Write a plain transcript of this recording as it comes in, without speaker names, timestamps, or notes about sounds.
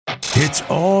It's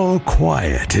all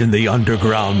quiet in the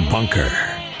underground bunker.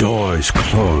 Doors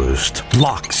closed,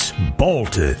 locks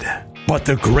bolted. But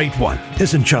the Great One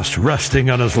isn't just resting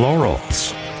on his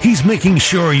laurels. He's making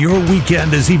sure your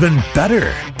weekend is even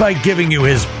better by giving you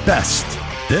his best.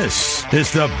 This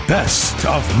is the best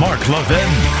of Mark Levin.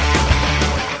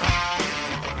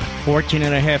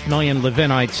 14.5 million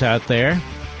Levinites out there,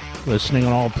 listening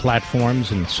on all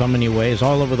platforms in so many ways,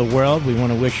 all over the world. We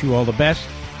want to wish you all the best.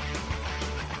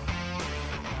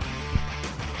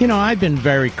 You know, I've been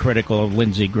very critical of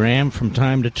Lindsey Graham from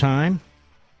time to time,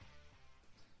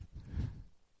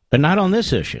 but not on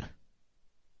this issue.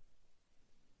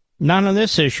 Not on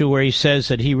this issue where he says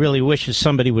that he really wishes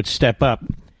somebody would step up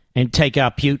and take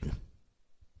out Putin.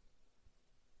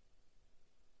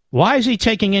 Why is he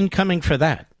taking incoming for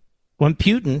that? When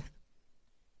Putin,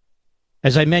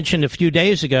 as I mentioned a few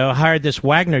days ago, hired this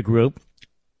Wagner group,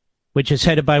 which is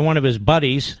headed by one of his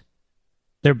buddies.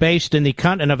 They're based in the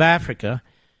continent of Africa,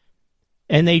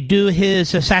 and they do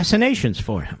his assassinations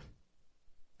for him.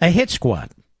 A hit squad.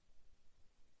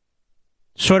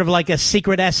 Sort of like a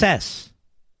secret SS.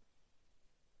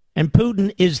 And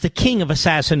Putin is the king of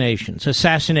assassinations,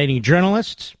 assassinating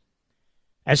journalists,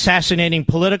 assassinating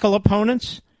political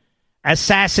opponents,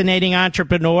 assassinating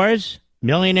entrepreneurs,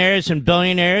 millionaires and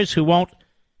billionaires who won't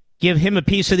give him a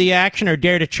piece of the action or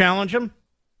dare to challenge him.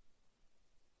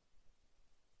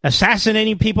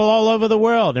 Assassinating people all over the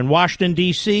world, in Washington,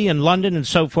 D.C., and London, and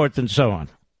so forth and so on.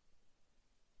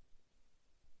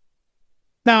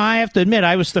 Now, I have to admit,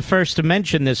 I was the first to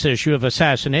mention this issue of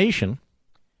assassination,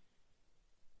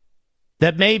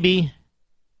 that maybe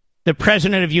the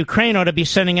president of Ukraine ought to be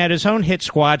sending out his own hit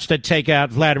squads to take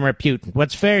out Vladimir Putin.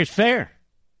 What's fair is fair.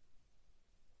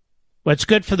 What's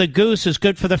good for the goose is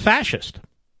good for the fascist.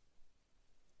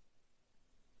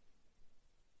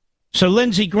 So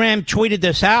Lindsey Graham tweeted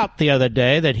this out the other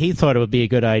day that he thought it would be a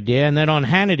good idea. And then on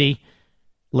Hannity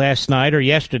last night, or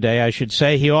yesterday, I should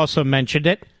say, he also mentioned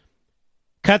it.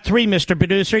 Cut 3, Mr.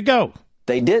 Producer, go.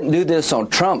 They didn't do this on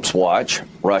Trump's watch,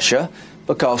 Russia,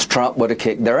 because Trump would have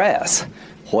kicked their ass.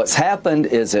 What's happened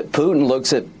is that Putin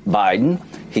looks at Biden,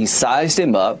 he sized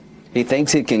him up, he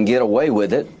thinks he can get away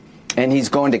with it, and he's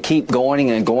going to keep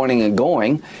going and going and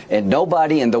going, and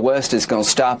nobody in the West is going to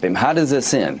stop him. How does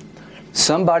this end?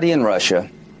 Somebody in Russia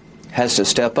has to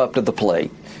step up to the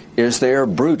plate. Is there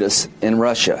Brutus in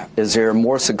Russia? Is there a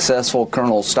more successful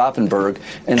Colonel Stauffenberg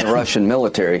in the Russian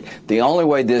military? The only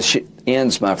way this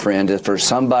ends, my friend, is for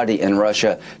somebody in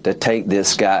Russia to take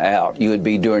this guy out. You would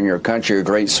be doing your country a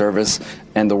great service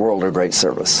and the world a great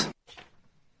service.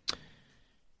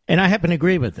 And I happen to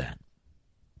agree with that.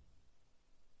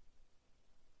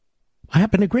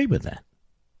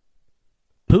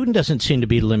 Putin doesn't seem to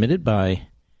be limited by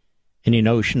any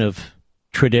notion of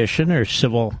tradition or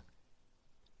civil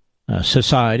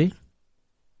society.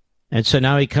 And so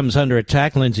now he comes under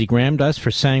attack, Lindsey Graham does,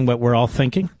 for saying what we're all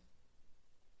thinking.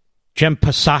 Jen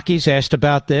Psaki's asked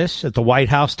about this at the White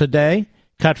House today.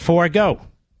 Cut 4, go.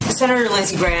 Senator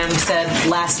Lindsey Graham said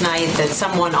last night that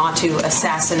someone ought to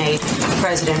assassinate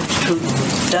President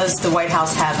Putin. Does the White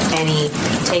House have any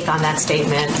take on that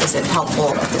statement? Is it helpful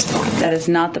at this point? That is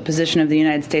not the position of the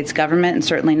United States government, and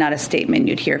certainly not a statement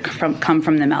you'd hear come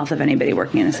from the mouth of anybody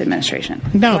working in this administration.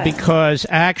 No, because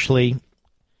actually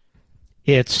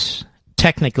it's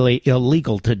technically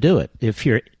illegal to do it if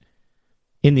you're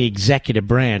in the executive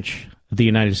branch of the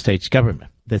United States government.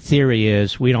 The theory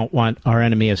is we don't want our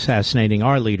enemy assassinating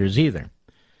our leaders either.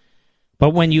 But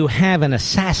when you have an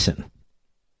assassin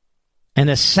in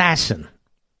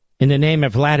the name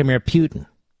of Vladimir Putin,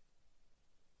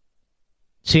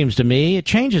 seems to me it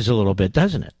changes a little bit,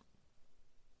 doesn't it?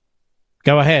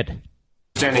 Go ahead.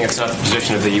 Understanding it's not the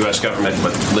position of the U.S. government,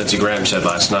 what Lindsey Graham said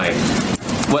last night.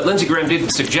 What Lindsey Graham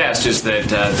did suggest is that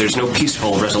there's no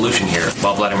peaceful resolution here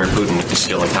while Vladimir Putin is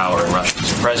still in power in Russia.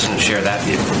 Does the president share that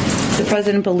view? The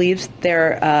president believes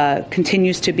there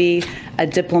continues to be a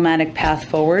diplomatic path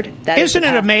forward. Isn't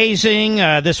it amazing?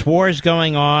 This war is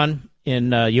going on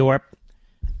in Europe,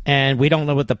 and we don't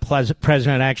know what the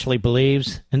president actually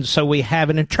believes. And so we have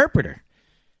an interpreter.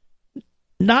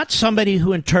 Not somebody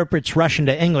who interprets Russian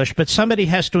to English, but somebody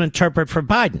has to interpret for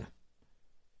Biden.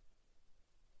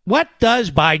 What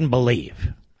does Biden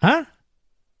believe? Huh?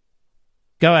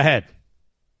 Go ahead.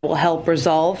 Will help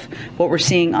resolve what we're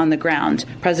seeing on the ground.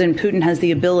 President Putin has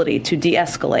the ability to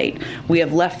de-escalate. We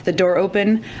have left the door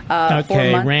open.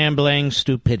 Rambling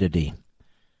stupidity.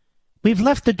 We've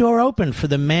left the door open for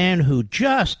the man who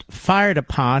just fired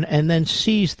upon and then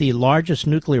seized the largest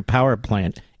nuclear power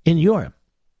plant in Europe.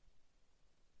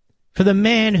 For the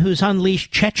man who's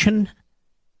unleashed Chechen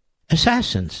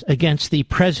assassins against the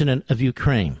president of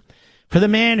Ukraine. for the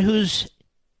man who's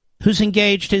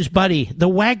engaged his buddy, the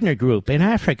Wagner Group in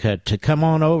Africa, to come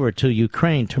on over to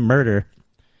Ukraine to murder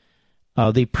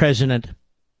the president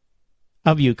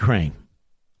of Ukraine.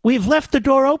 We've left the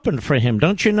door open for him,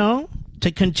 don't you know,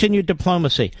 to continue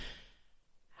diplomacy.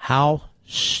 How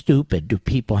stupid do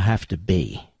people have to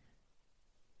be?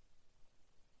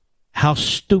 How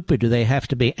stupid do they have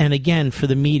to be? And again, for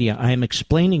the media, I am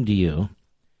explaining to you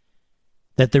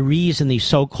that the reason the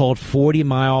so-called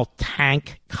 40-mile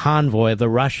tank convoy of the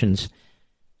Russians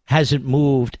hasn't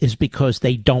moved is because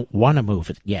they don't want to move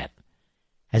it yet.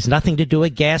 Has nothing to do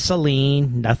with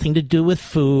gasoline, nothing to do with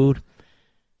food,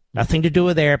 nothing to do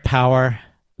with air power.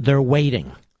 They're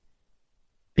waiting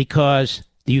because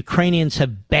the Ukrainians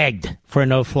have begged for a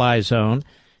no-fly zone.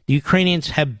 The Ukrainians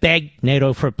have begged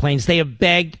NATO for planes. They have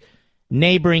begged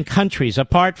neighboring countries,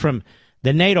 apart from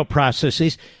the NATO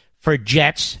processes, for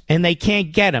jets, and they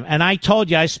can't get them. And I told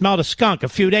you I smelled a skunk a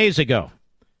few days ago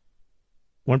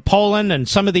when Poland and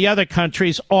some of the other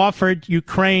countries offered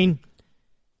Ukraine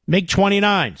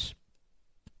MiG-29s,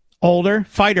 older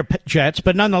fighter jets,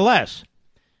 but nonetheless,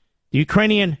 the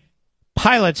Ukrainian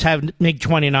pilots have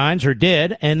MiG-29s, or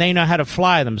did, and they know how to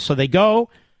fly them. So they go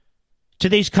to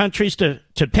these countries to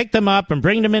pick them up and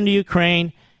bring them into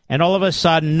Ukraine, and all of a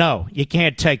sudden, no, you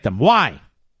can't take them. Why?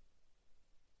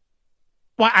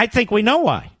 Well, I think we know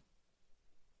why.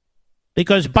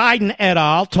 Because Biden et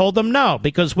al. Told them no,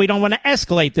 because we don't want to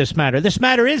escalate this matter. This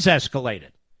matter is escalated.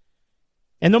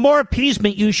 And the more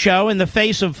appeasement you show in the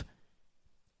face of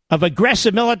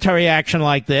aggressive military action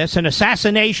like this, and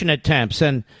assassination attempts,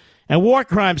 and war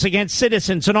crimes against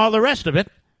citizens, and all the rest of it,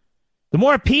 the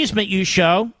more appeasement you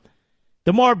show,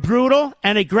 the more brutal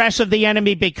and aggressive the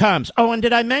enemy becomes. Oh, and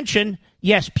did I mention,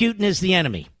 yes, Putin is the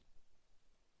enemy.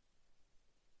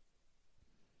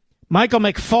 Michael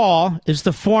McFaul is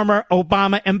the former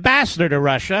Obama ambassador to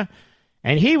Russia,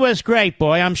 and he was great,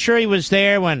 boy. I'm sure he was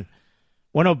there when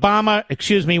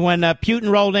Putin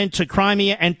rolled into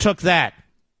Crimea and took that.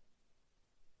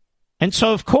 And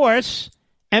so, of course,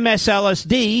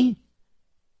 MSLSD,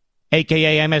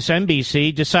 a.k.a.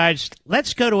 MSNBC, decides,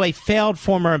 let's go to a failed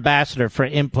former ambassador for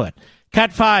input.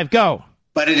 Cut 5, go.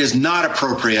 But it is not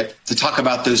appropriate to talk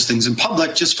about those things in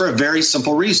public just for a very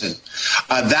simple reason.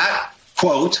 That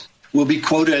quote will be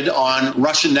quoted on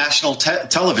Russian national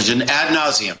television ad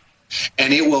nauseum,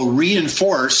 and it will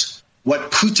reinforce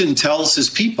what Putin tells his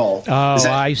people. Oh,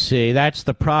 I see. That's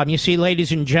the problem. You see,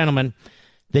 ladies and gentlemen,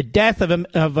 the death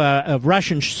of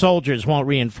Russian soldiers won't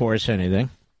reinforce anything.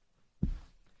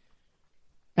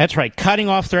 That's right. Cutting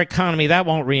off their economy, that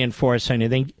won't reinforce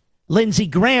anything. Lindsey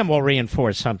Graham will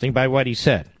reinforce something by what he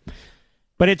said.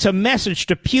 But it's a message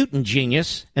to Putin,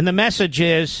 genius, and the message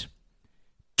is,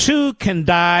 two can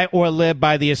die or live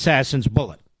by the assassin's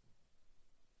bullet.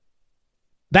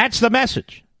 That's the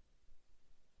message.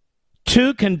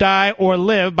 Two can die or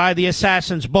live by the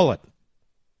assassin's bullet.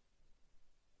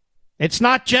 It's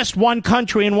not just one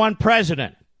country and one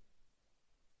president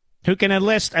who can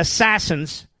enlist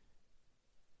assassins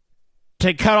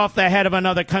to cut off the head of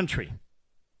another country.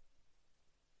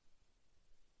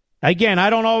 Again,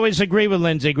 I don't always agree with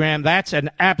Lindsey Graham. That's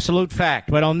an absolute fact.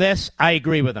 But on this, I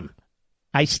agree with him.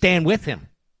 I stand with him.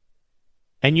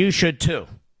 And you should too.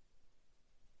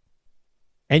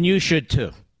 And you should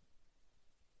too.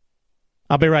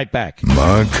 I'll be right back.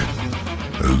 Mark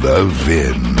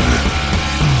Levin.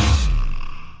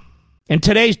 In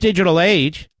today's digital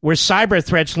age, where cyber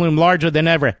threats loom larger than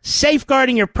ever,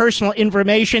 safeguarding your personal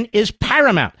information is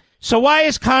paramount. So why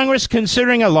is Congress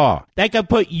considering a law that could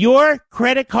put your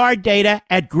credit card data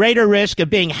at greater risk of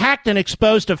being hacked and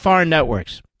exposed to foreign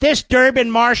networks? This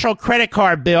Durbin-Marshall credit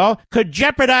card bill could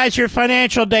jeopardize your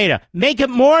financial data, make it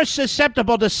more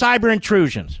susceptible to cyber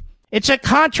intrusions. It's a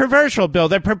controversial bill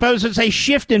that proposes a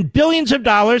shift in billions of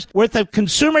dollars worth of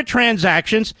consumer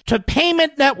transactions to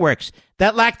payment networks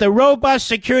that lack the robust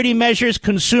security measures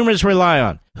consumers rely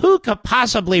on. Who could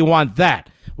possibly want that?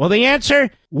 Well, the answer,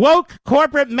 woke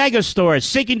corporate megastores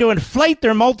seeking to inflate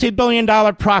their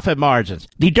multi-billion-dollar profit margins.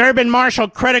 The Durbin-Marshall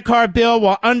credit card bill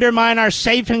will undermine our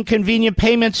safe and convenient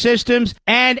payment systems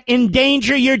and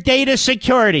endanger your data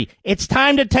security. It's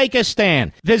time to take a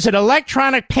stand. Visit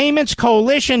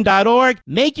electronicpaymentscoalition.org.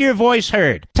 Make your voice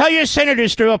heard. Tell your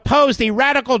senators to oppose the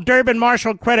radical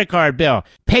Durbin-Marshall credit card bill,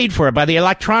 paid for by the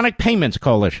Electronic Payments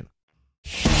Coalition.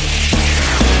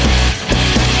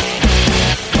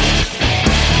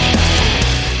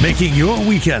 Making your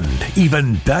weekend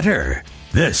even better.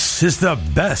 This is the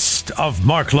best of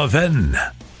Mark Levin.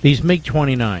 These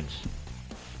MiG-29s.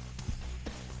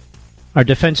 Our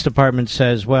Defense Department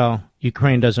says, well,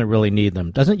 Ukraine doesn't really need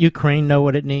them. Doesn't Ukraine know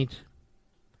what it needs?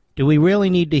 Do we really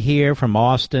need to hear from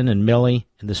Austin and Milley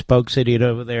and the spokes idiot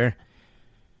over there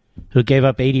who gave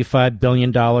up $85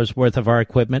 billion worth of our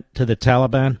equipment to the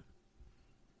Taliban,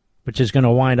 which is going to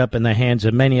wind up in the hands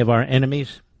of many of our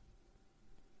enemies?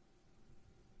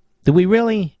 Do we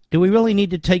really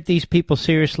need to take these people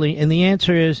seriously? And the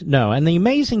answer is no. And the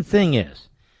amazing thing is,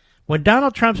 when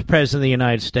Donald Trump's president of the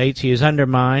United States, he is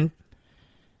undermined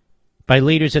by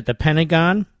leaders at the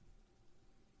Pentagon,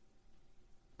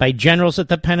 by generals at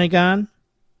the Pentagon,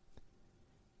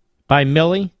 by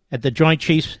Milley at the Joint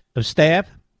Chiefs of Staff.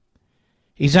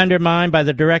 He's undermined by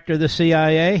the director of the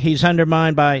CIA. He's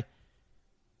undermined by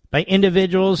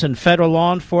individuals in federal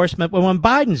law enforcement. But when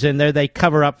Biden's in there, they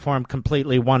cover up for him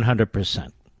completely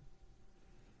 100%.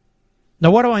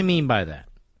 Now, what do I mean by that?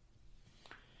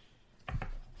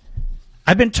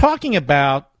 I've been talking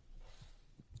about,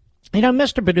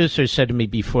 Mr. Producer said to me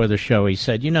before the show, he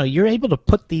said, you're able to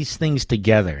put these things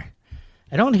together.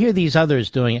 I don't hear these others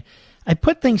doing it. I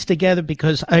put things together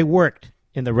because I worked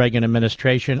in the Reagan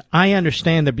administration. I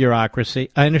understand the bureaucracy.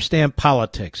 I understand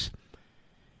politics.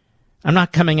 I'm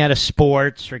not coming out of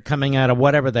sports or coming out of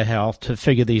whatever the hell to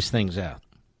figure these things out.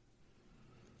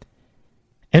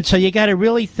 And so you got to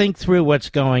really think through what's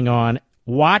going on,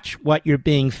 watch what you're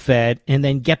being fed, and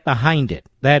then get behind it.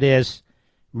 That is,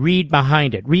 read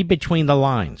behind it. Read between the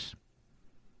lines.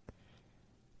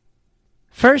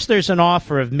 First, there's an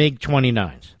offer of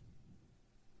MiG-29s.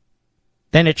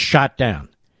 Then it's shot down.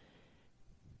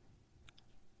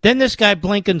 Then this guy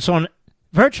Blinken's on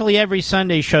virtually every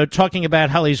Sunday show talking about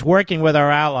how he's working with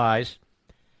our allies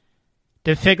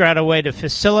to figure out a way to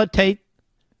facilitate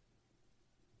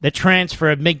the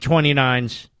transfer of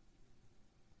MiG-29s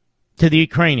to the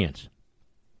Ukrainians.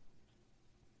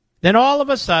 Then all of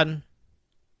a sudden,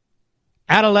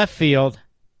 out of left field,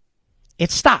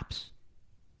 it stops.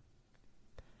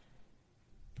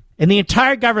 And the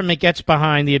entire government gets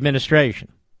behind the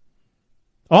administration.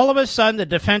 All of a sudden, the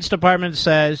Defense Department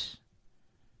says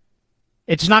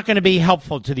it's not going to be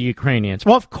helpful to the Ukrainians.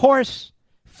 Well, of course,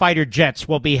 fighter jets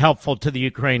will be helpful to the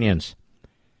Ukrainians.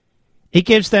 It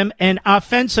gives them an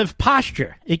offensive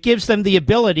posture. It gives them the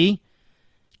ability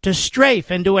to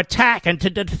strafe and to attack and to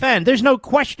defend. There's no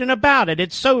question about it.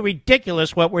 It's so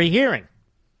ridiculous what we're hearing.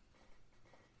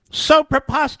 So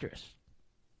preposterous.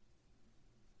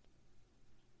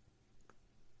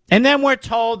 And then we're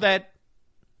told that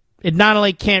it not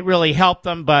only can't really help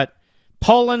them, but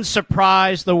Poland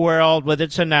surprised the world with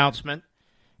its announcement.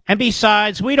 And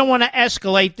besides, we don't want to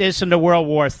escalate this into World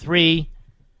War III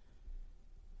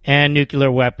and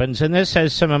nuclear weapons. And this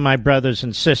has some of my brothers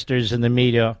and sisters in the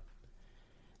media.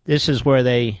 This is where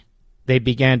they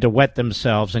began to wet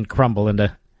themselves and crumble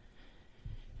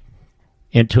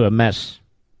into a mess.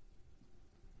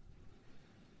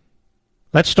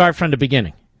 Let's start from the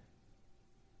beginning.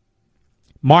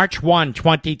 March 1,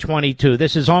 2022.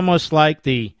 This is almost like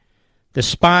the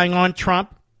spying on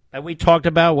Trump that we talked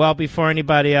about well before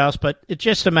anybody else, but it's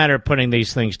just a matter of putting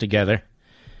these things together.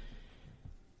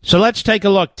 So let's take a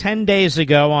look. 10 days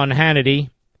ago on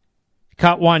Hannity,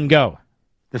 cut one, go.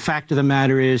 The fact of the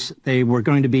matter is they were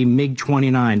going to be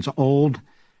MiG-29s, old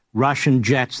Russian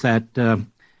jets that the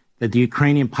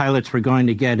Ukrainian pilots were going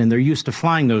to get, and they're used to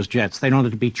flying those jets. They don't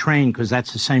have to be trained because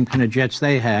that's the same kind of jets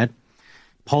they had.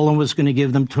 Poland was going to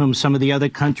give them to them, some of the other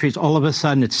countries. All of a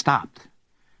sudden, it stopped.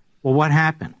 Well, what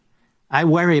happened? I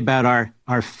worry about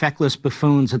our feckless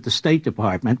buffoons at the State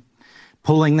Department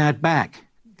pulling that back.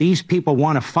 These people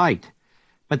want to fight,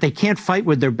 but they can't fight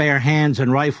with their bare hands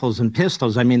and rifles and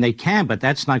pistols. I mean, they can, but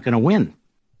that's not going to win.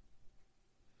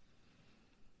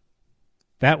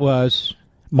 That was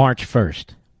March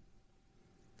 1st.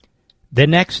 The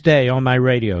next day on my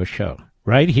radio show,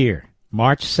 right here,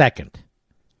 March 2nd,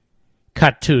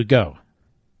 cut two, go.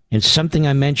 And something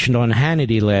I mentioned on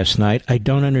Hannity last night, I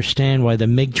don't understand why the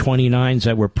MiG-29s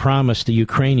that were promised the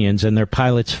Ukrainians and their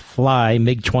pilots fly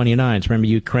MiG-29s. Remember,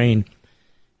 Ukraine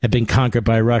had been conquered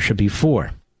by Russia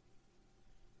before.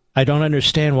 I don't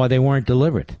understand why they weren't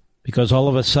delivered, because all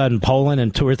of a sudden Poland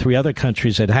and 2 or 3 other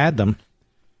countries that had them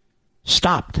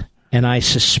stopped. And I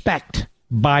suspect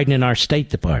Biden and our State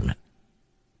Department.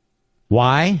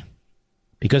 Why?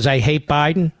 Because I hate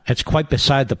Biden? That's quite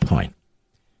beside the point.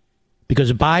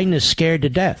 Because Biden is scared to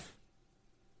death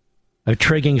of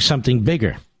triggering something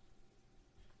bigger.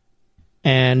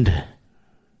 And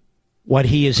what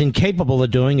he is incapable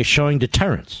of doing is showing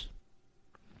deterrence.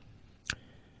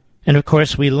 And of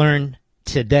course, we learned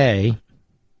today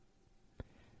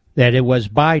that it was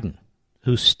Biden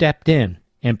who stepped in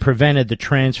and prevented the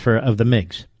transfer of the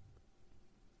MiGs.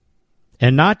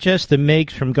 And not just the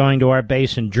MiGs from going to our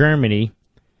base in Germany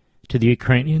to the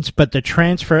Ukrainians, but the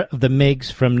transfer of the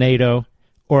MiGs from NATO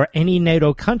or any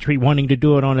NATO country wanting to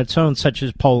do it on its own, such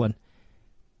as Poland.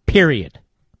 Period.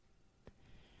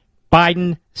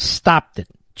 Biden stopped it,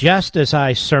 just as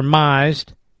I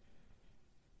surmised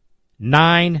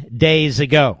 9 days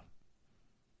ago.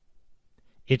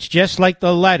 It's just like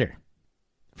the letter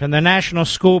from the National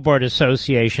School Board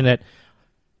Association that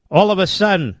all of a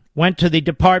sudden went to the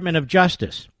Department of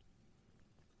Justice,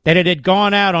 that it had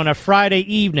gone out on a Friday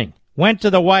evening, went to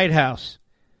the White House,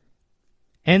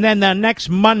 and then the next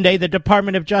Monday the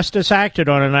Department of Justice acted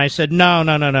on it, and I said,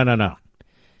 no.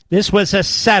 This was a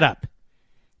setup.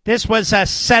 This was a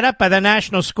setup by the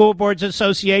National School Boards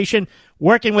Association,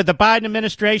 working with the Biden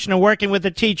administration and working with the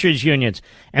teachers' unions.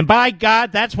 And by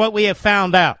God, that's what we have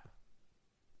found out.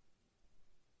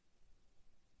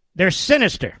 They're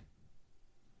sinister.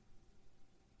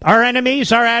 Our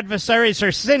enemies, our adversaries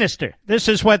are sinister. This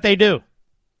is what they do.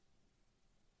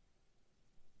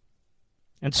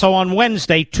 And so on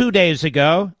Wednesday, 2 days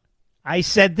ago, I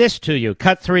said this to you,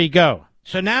 cut 3, go.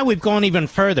 So now we've gone even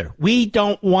further. We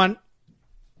don't want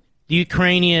the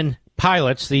Ukrainian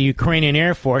pilots, the Ukrainian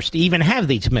Air Force, to even have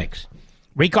these MiGs,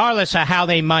 regardless of how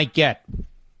they might get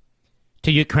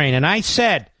to Ukraine. And I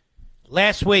said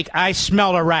last week, I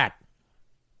smelled a rat.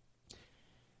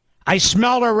 I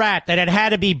smelled a rat that it had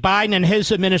to be Biden and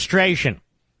his administration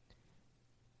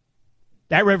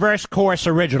that reversed course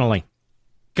originally,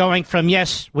 going from,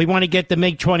 yes, we want to get the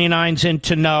MiG-29s in,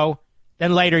 to no,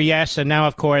 then later, yes, and now,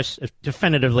 of course,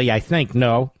 definitively, I think,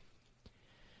 no.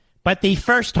 But the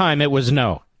first time it was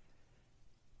no.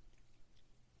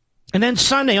 And then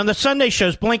Sunday, on the Sunday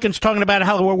shows, Blinken's talking about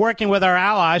how we're working with our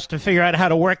allies to figure out how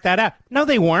to work that out. No,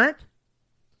 they weren't.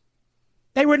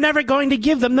 They were never going to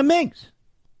give them the MiGs.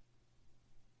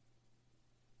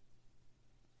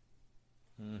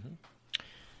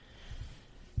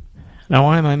 Now,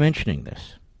 why am I mentioning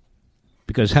this?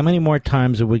 Because how many more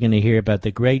times are we going to hear about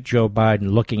the great Joe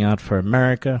Biden looking out for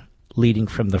America, leading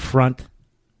from the front?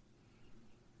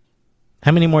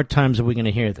 How many more times are we going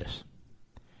to hear this?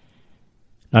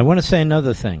 Now, I want to say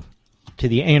another thing to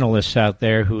the analysts out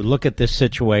there who look at this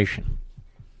situation.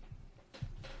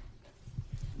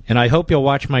 And I hope you'll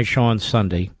watch my show on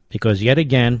Sunday, because yet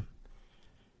again,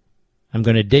 I'm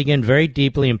going to dig in very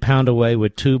deeply and pound away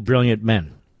with two brilliant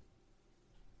men.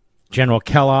 General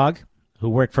Kellogg, who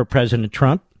worked for President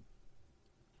Trump,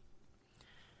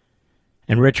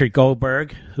 and Richard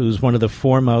Goldberg, who's one of the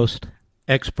foremost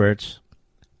experts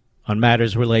on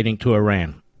matters relating to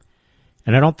Iran.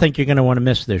 And I don't think you're going to want to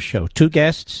miss this show. 2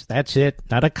 guests, that's it.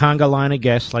 Not a conga line of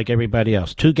guests like everybody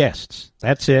else. 2 guests,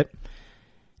 that's it.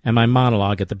 And my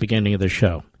monologue at the beginning of the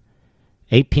show.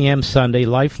 8 p.m. Sunday,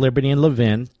 Life, Liberty, and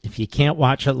Levin. If you can't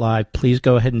watch it live, please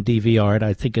go ahead and DVR it.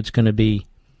 I think it's going to be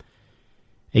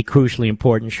a crucially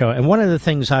important show. And one of the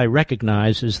things I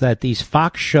recognize is that these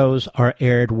Fox shows are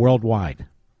aired worldwide.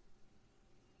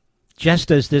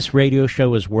 Just as this radio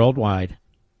show is worldwide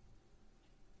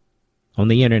on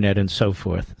the internet and so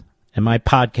forth, and my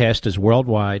podcast is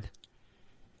worldwide,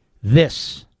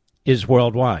 this is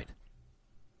worldwide.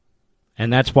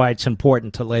 And that's why it's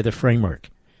important to lay the framework.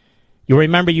 You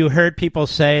remember you heard people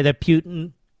say that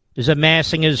Putin is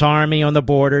amassing his army on the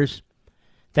borders.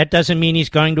 That doesn't mean he's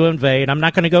going to invade. I'm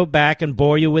not going to go back and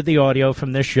bore you with the audio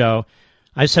from this show.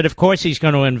 I said, of course he's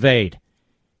going to invade.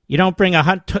 You don't bring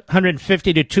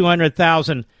 150 to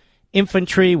 200,000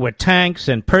 infantry with tanks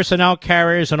and personnel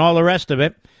carriers and all the rest of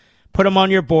it, put them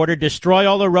on your border, destroy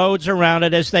all the roads around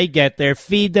it as they get there,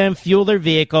 feed them, fuel their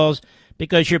vehicles,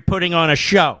 because you're putting on a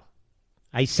show.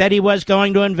 I said he was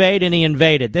going to invade, and he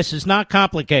invaded. This is not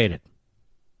complicated.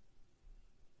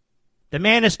 The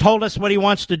man has told us what he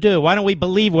wants to do. Why don't we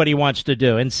believe what he wants to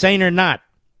do, insane or not?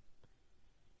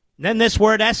 And then this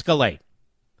word escalate.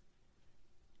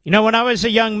 You know, when I was a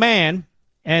young man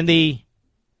and the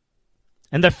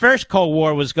first Cold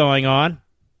War was going on,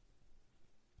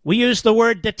 we used the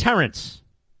word deterrence.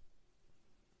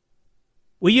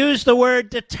 We used the word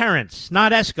deterrence,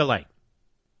 not escalate.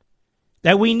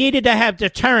 That we needed to have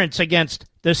deterrence against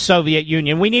the Soviet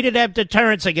Union. We needed to have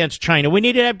deterrence against China. We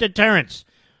needed to have deterrence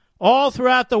all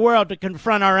throughout the world to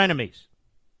confront our enemies.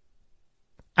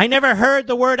 I never heard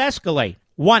the word escalate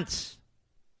once.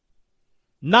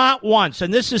 Not once.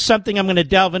 And this is something I'm going to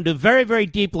delve into very, very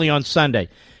deeply on Sunday,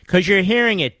 because you're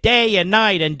hearing it day and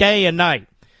night and day and night.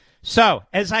 So,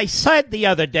 as I said the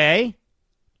other day,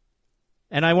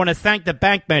 and I want to thank the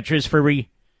backbenchers for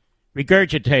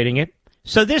regurgitating it,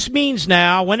 so this means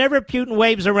now, whenever Putin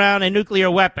waves around a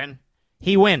nuclear weapon,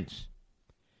 he wins.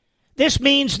 This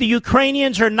means the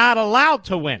Ukrainians are not allowed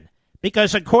to win,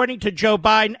 because according to Joe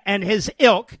Biden and his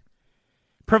ilk,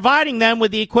 providing them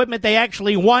with the equipment they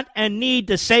actually want and need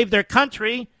to save their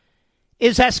country,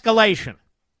 is escalation.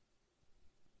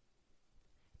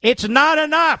 It's not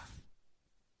enough.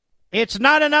 It's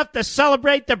not enough to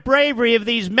celebrate the bravery of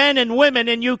these men and women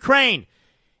in Ukraine.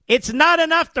 It's not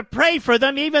enough to pray for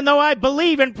them, even though I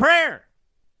believe in prayer.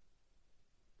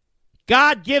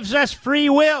 God gives us free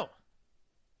will.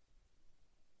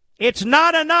 It's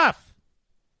not enough.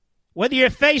 Whether you're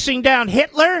facing down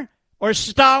Hitler or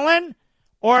Stalin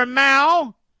or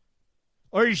Mao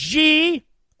or Xi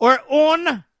or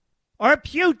Un or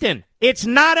Putin, it's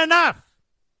not enough.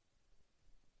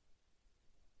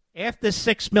 After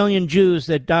 6 million Jews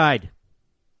that died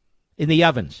in the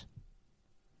ovens,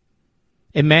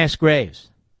 in mass graves,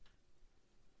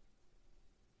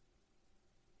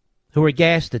 who were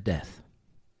gassed to death,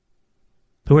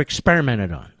 who were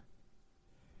experimented on,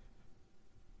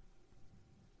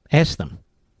 ask them.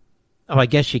 Oh, I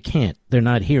guess you can't. They're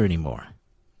not here anymore.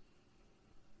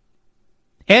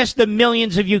 Ask the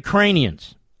millions of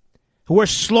Ukrainians who were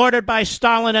slaughtered by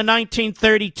Stalin in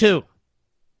 1932.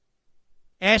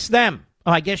 Ask them.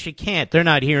 Oh, I guess you can't. They're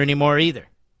not here anymore either.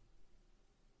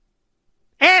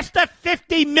 Ask the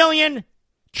 50 million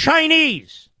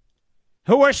Chinese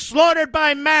who were slaughtered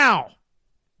by Mao.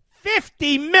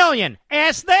 50 million.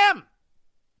 Ask them.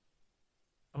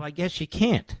 Oh, I guess you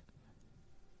can't.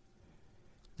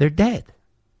 They're dead.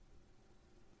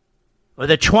 Or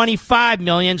the 25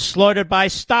 million slaughtered by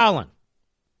Stalin.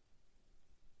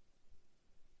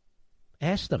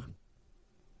 Ask them.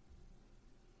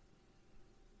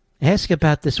 Ask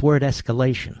about this word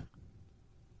escalation.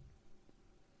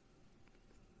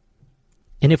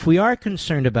 And if we are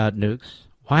concerned about nukes,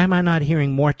 why am I not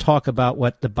hearing more talk about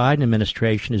what the Biden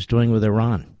administration is doing with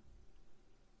Iran?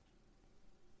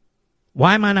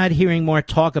 Why am I not hearing more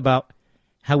talk about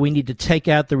how we need to take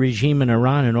out the regime in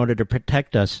Iran in order to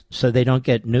protect us so they don't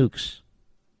get nukes?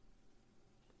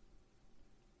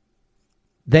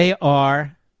 They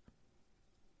are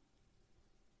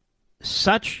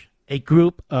such a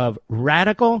group of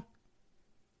radical,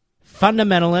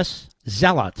 fundamentalist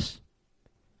zealots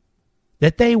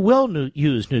that they will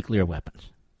use nuclear weapons.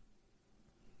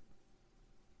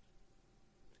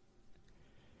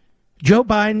 Joe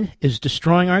Biden is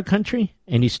destroying our country,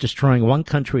 and he's destroying one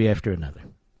country after another.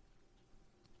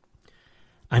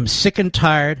 I'm sick and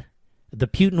tired of the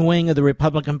Putin wing of the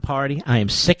Republican Party. I am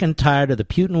sick and tired of the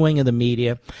Putin wing of the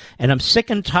media. And I'm sick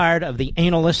and tired of the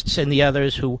analysts and the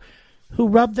others who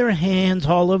rub their hands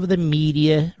all over the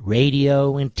media,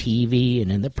 radio and TV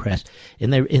and in the press, in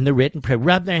the written press,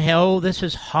 rub their hands. Oh, this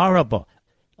is horrible.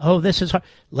 Oh, this is hard.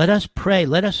 Let us pray.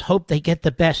 Let us hope they get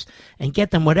the best and get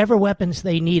them whatever weapons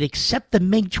they need, except the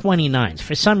MiG-29s.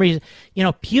 For some reason,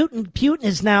 Putin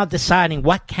is now deciding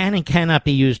what can and cannot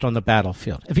be used on the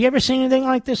battlefield. Have you ever seen anything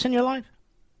like this in your life?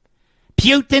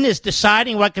 Putin is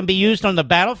deciding what can be used on the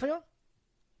battlefield?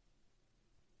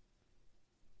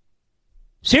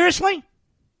 Seriously?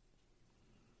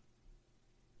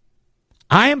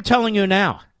 I am telling you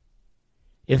now,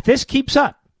 if this keeps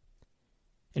up,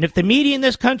 and if the media in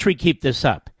this country keep this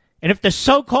up, and if the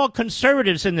so-called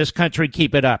conservatives in this country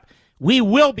keep it up, we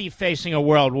will be facing a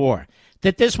world war.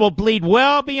 That this will bleed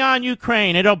well beyond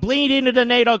Ukraine. It'll bleed into the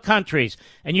NATO countries.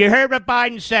 And you heard what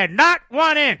Biden said, not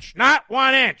 1 inch, not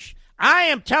 1 inch. I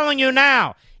am telling you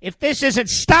now, if this isn't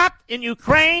stopped in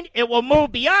Ukraine, it will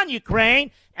move beyond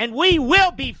Ukraine, and we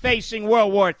will be facing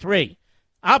World War III.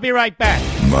 I'll be right back.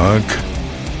 Mark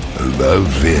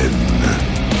Levin.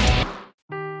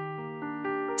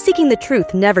 Seeking the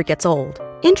truth never gets old.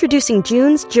 Introducing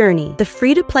June's Journey, the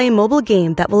free-to-play mobile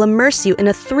game that will immerse you in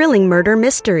a thrilling murder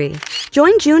mystery.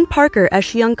 Join June Parker as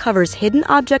she uncovers hidden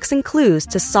objects and clues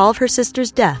to solve her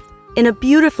sister's death in a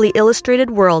beautifully illustrated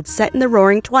world set in the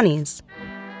Roaring '20s.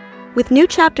 With new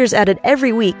chapters added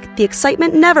every week, the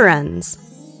excitement never ends.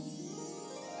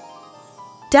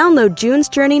 Download June's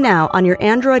Journey now on your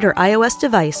Android or iOS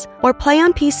device, or play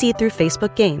on PC through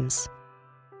Facebook Games.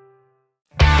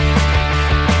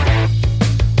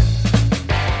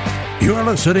 You're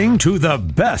listening to the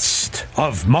best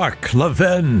of Mark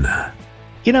Levin.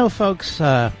 You know, folks,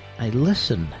 I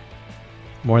listen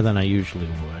more than I usually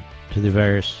would to the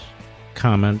various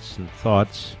comments and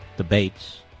thoughts,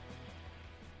 debates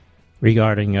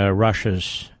regarding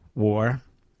Russia's war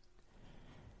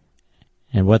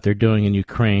and what they're doing in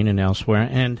Ukraine and elsewhere.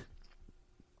 And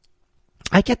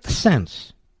I get the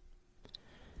sense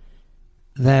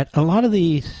that a lot of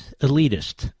these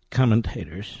elitist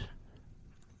commentators,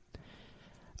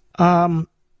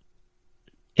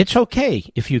 it's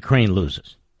okay if Ukraine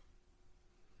loses.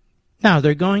 Now,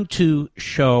 they're going to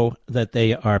show that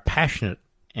they are passionate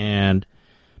and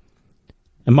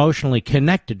emotionally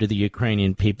connected to the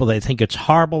Ukrainian people. They think it's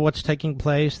horrible what's taking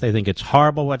place. They think it's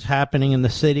horrible what's happening in the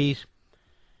cities.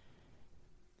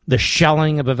 The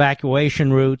shelling of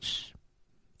evacuation routes,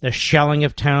 the shelling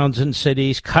of towns and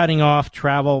cities, cutting off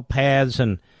travel paths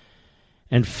and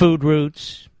food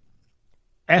routes,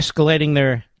 escalating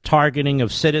their targeting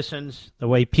of citizens, the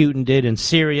way Putin did in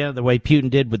Syria, the way Putin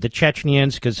did with the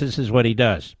Chechens, because this is what he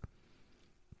does.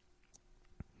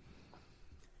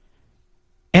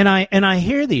 And I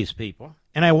hear these people,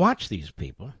 and I watch these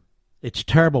people. It's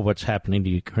terrible what's happening to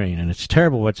Ukraine, and it's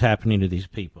terrible what's happening to these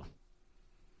people.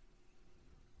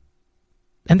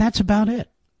 And that's about it.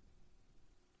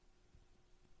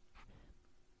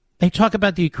 They talk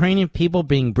about the Ukrainian people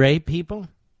being brave people,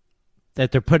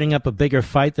 that they're putting up a bigger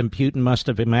fight than Putin must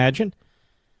have imagined,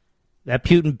 that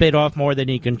Putin bit off more than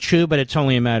he can chew, but it's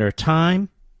only a matter of time.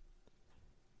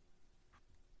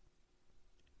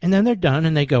 And then they're done,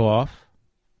 and they go off,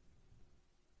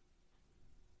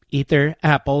 eat their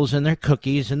apples and their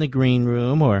cookies in the green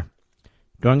room or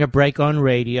during a break on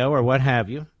radio or what have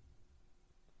you.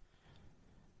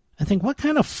 I think, what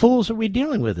kind of fools are we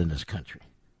dealing with in this country?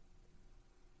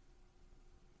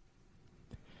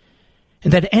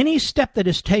 And that any step that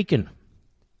is taken,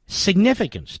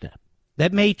 significant step,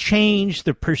 that may change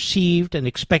the perceived and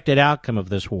expected outcome of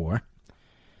this war,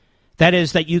 that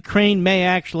is, that Ukraine may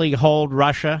actually hold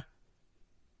Russia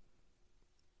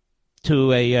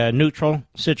to a neutral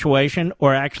situation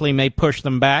or actually may push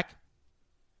them back,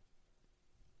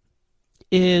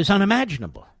 is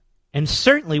unimaginable. And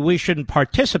certainly we shouldn't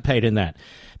participate in that.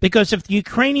 Because if the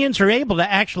Ukrainians are able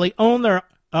to actually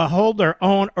hold their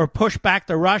own or push back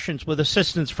the Russians with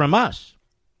assistance from us,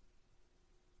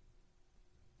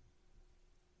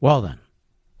 well then,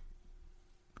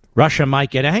 Russia might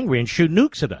get angry and shoot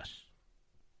nukes at us.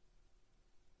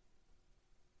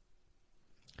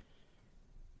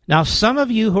 Now, some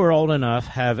of you who are old enough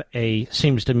have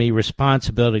seems to me,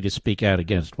 responsibility to speak out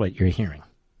against what you're hearing.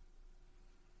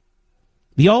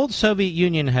 The old Soviet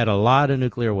Union had a lot of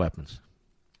nuclear weapons.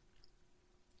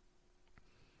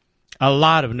 A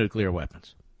lot of nuclear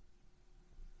weapons.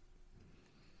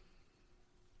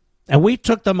 And we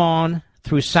took them on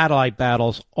through satellite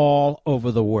battles all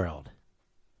over the world,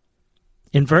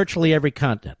 in virtually every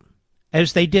continent,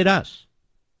 as they did us.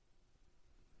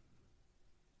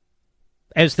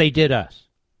 As they did us.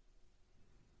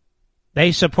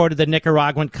 They supported the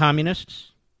Nicaraguan communists.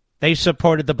 They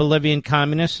supported the Bolivian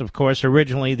communists, of course,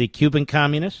 originally the Cuban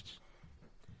communists,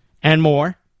 and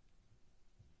more.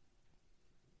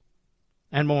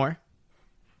 And more.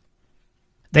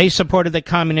 They supported the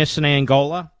communists in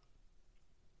Angola.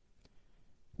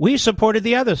 We supported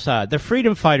the other side, the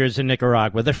freedom fighters in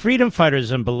Nicaragua, the freedom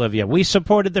fighters in Bolivia. We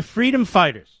supported the freedom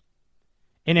fighters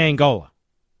in Angola.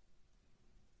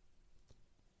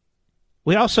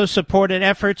 We also supported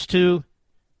efforts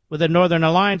with the Northern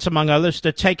Alliance, among others,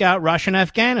 to take out Russia and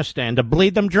Afghanistan, to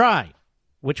bleed them dry,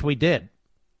 which we did.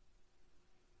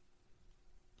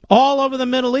 All over the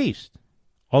Middle East,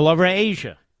 all over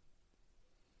Asia,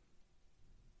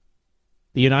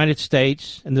 the United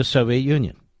States and the Soviet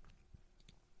Union.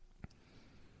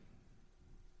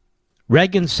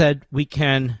 Reagan said we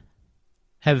can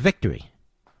have victory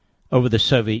over the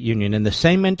Soviet Union, and the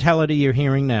same mentality you're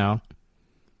hearing now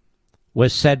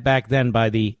was said back then by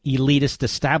the elitist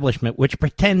establishment, which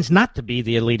pretends not to be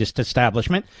the elitist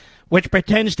establishment, which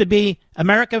pretends to be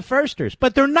America firsters,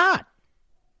 but they're not.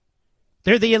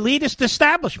 They're the elitist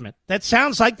establishment that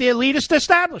sounds like the elitist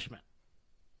establishment.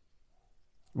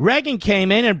 Reagan came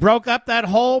in and broke up that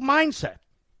whole mindset.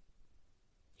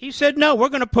 He said, no, we're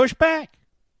going to push back.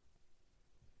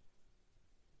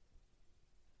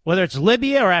 Whether it's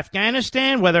Libya or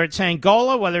Afghanistan, whether it's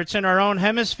Angola, whether it's in our own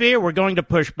hemisphere, we're going to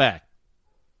push back.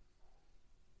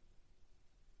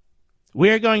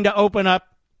 We're going to open up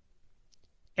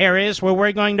areas where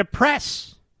we're going to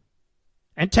press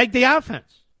and take the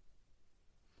offense.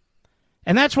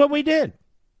 And that's what we did.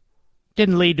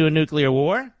 Didn't lead to a nuclear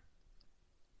war.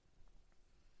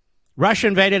 Russia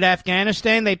invaded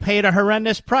Afghanistan. They paid a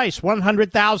horrendous price,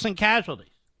 100,000 casualties.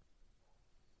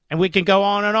 And we can go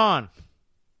on and on.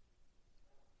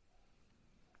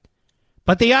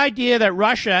 But the idea that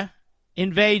Russia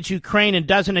invades Ukraine and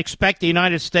doesn't expect the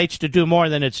United States to do more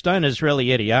than it's done is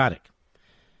really idiotic.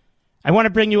 I want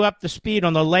to bring you up to speed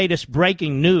on the latest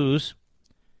breaking news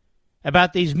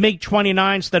about these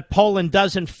MiG-29s that Poland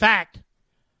does, in fact,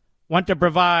 want to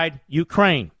provide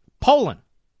Ukraine. Poland,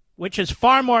 which is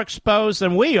far more exposed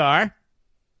than we are,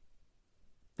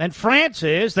 than France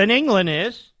is, than England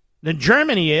is, than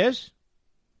Germany is.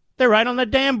 They're right on the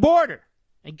damn border.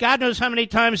 And God knows how many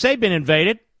times they've been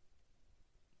invaded.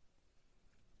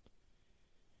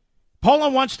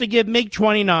 Poland wants to give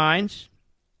MiG-29s,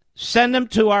 send them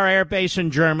to our air base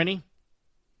in Germany,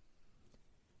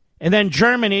 and then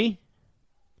Germany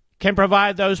can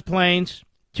provide those planes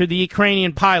to the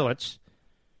Ukrainian pilots,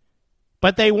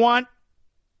 but they want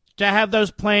to have those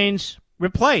planes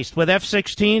replaced with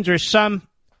F-16s or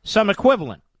some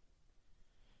equivalent.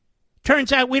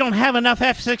 Turns out we don't have enough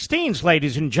F-16s,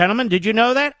 ladies and gentlemen. Did you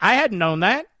know that? I hadn't known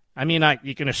that. I mean,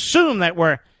 you can assume that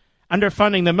we're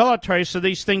underfunding the military, so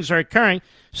these things are occurring.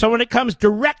 So when it comes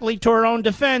directly to our own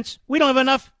defense, we don't have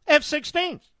enough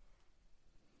F-16s.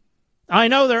 I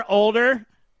know they're older,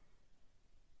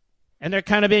 and they're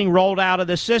kind of being rolled out of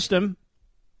the system,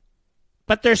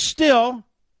 but they're still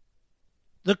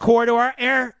the core to our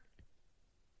air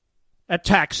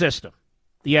attack system,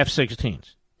 the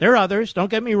F-16s. There are others,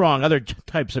 don't get me wrong, other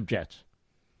types of jets.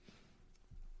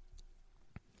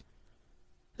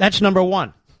 That's number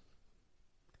one.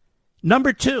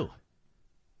 Number two,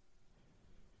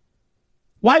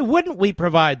 why wouldn't we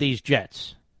provide these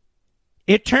jets?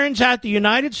 It turns out the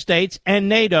United States and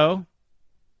NATO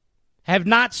have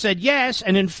not said yes,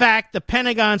 and in fact, the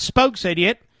Pentagon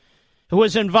spokesidiot who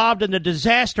was involved in the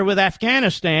disaster with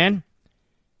Afghanistan,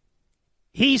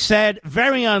 he said,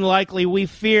 very unlikely, we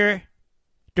fear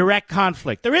direct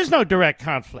conflict. There is no direct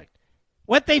conflict.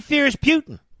 What they fear is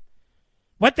Putin.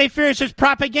 What they fear is his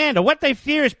propaganda. What they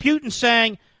fear is Putin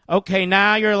saying, okay,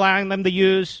 now you're allowing them to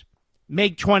use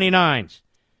MiG-29s.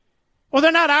 Well,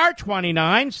 they're not our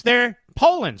 29s. They're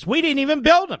Poland's. We didn't even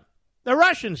build them. The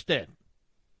Russians did.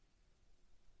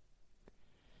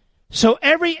 So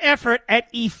every effort at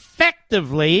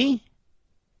effectively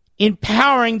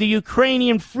empowering the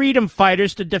Ukrainian freedom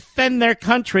fighters to defend their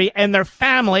country and their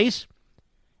families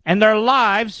and their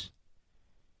lives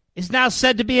is now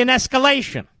said to be an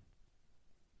escalation.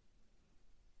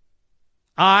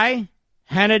 I,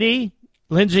 Hannity,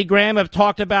 Lindsey Graham have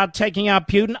talked about taking out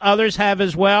Putin. Others have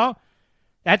as well.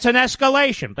 That's an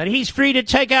escalation. But he's free to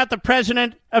take out the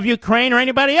president of Ukraine or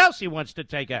anybody else he wants to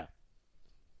take out.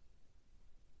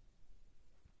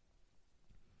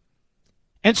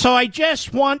 And so I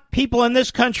just want people in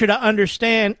this country to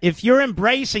understand, if you're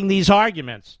embracing these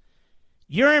arguments,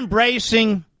 you're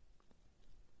embracing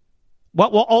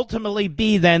what will ultimately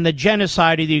be then the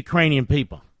genocide of the Ukrainian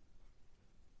people.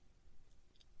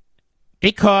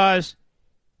 Because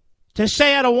to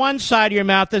say out of one side of your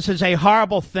mouth, this is a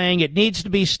horrible thing, it needs to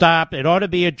be stopped, it ought to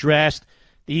be addressed,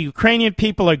 the Ukrainian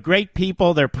people are great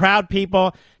people, they're proud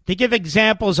people, to give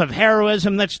examples of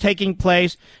heroism that's taking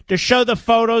place, to show the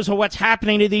photos of what's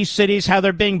happening to these cities, how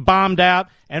they're being bombed out,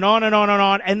 and on and on and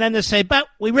on, and then to say, but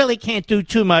we really can't do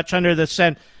too much under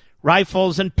the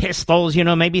rifles and pistols,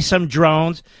 maybe some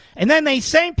drones. And then these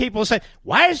same people say,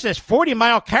 why is this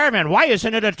 40-mile caravan, why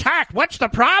isn't it attacked? What's the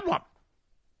problem?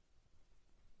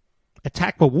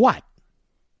 Attack with what?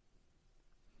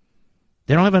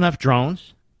 They don't have enough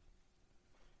drones.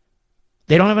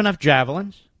 They don't have enough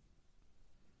javelins.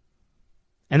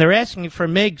 And they're asking for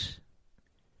MiGs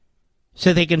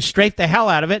so they can strafe the hell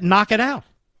out of it and knock it out.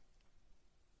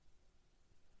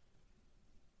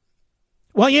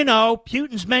 Well,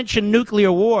 Putin's mentioned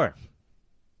nuclear war.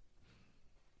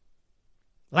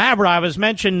 Lavrov has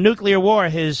mentioned nuclear war,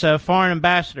 his foreign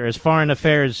ambassador, his foreign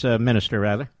affairs minister,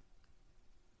 rather.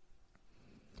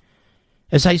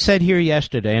 As I said here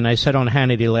yesterday, and I said on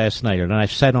Hannity last night, and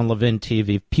I've said on Levin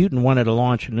TV, if Putin wanted to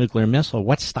launch a nuclear missile,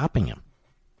 what's stopping him?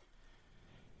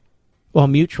 Well,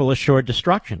 mutual assured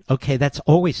destruction. Okay, that's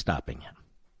always stopping him.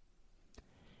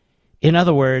 In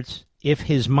other words, if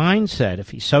his mindset, if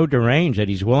he's so deranged that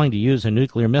he's willing to use a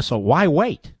nuclear missile, why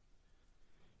wait?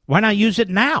 Why not use it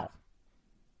now?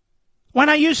 Why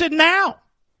not use it now?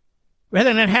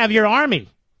 Rather than have your army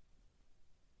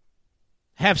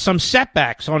have some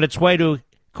setbacks on its way to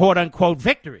quote-unquote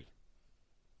victory.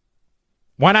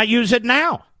 Why not use it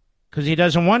now? Because he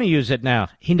doesn't want to use it now.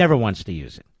 He never wants to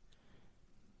use it.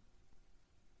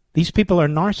 These people are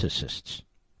narcissists.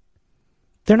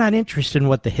 They're not interested in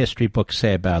what the history books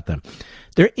say about them.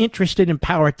 They're interested in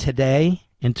power today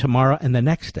and tomorrow and the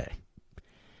next day.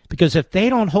 Because if they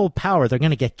don't hold power, they're going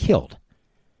to get killed.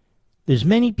 There's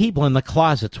many people in the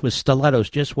closets with stilettos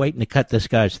just waiting to cut this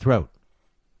guy's throat.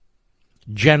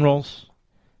 Generals,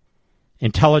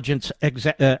 intelligence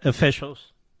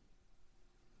officials,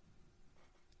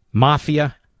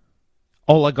 mafia,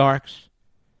 oligarchs,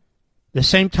 the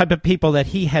same type of people that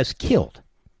he has killed.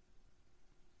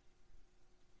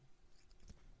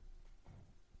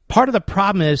 Part of the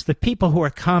problem is the people who are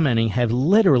commenting have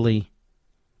literally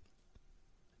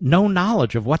no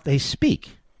knowledge of what they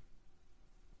speak.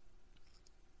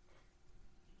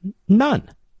 None.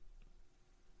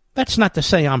 That's not to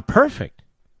say I'm perfect.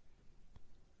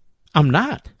 I'm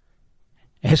not.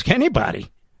 Ask anybody.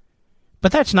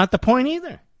 But that's not the point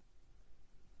either.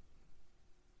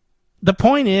 The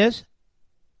point is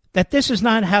that this is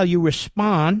not how you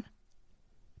respond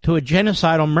to a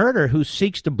genocidal murderer who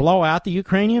seeks to blow out the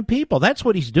Ukrainian people. That's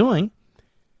what he's doing.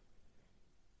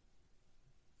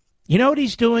 You know what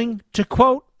he's doing? To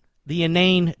quote the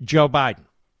inane Joe Biden.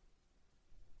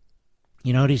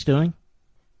 You know what he's doing?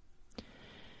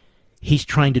 He's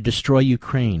trying to destroy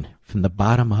Ukraine from the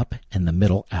bottom up and the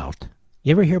middle out.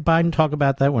 You ever hear Biden talk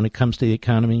about that when it comes to the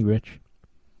economy, Rich?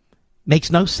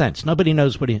 Makes no sense. Nobody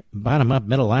knows what bottom up,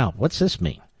 middle out. What's this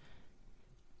mean?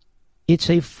 It's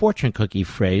a fortune cookie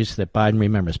phrase that Biden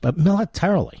remembers. But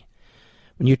militarily,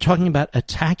 when you're talking about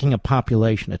attacking a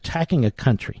population, attacking a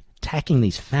country, attacking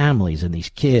these families and these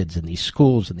kids and these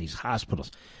schools and these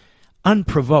hospitals,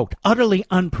 unprovoked, utterly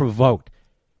unprovoked,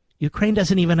 Ukraine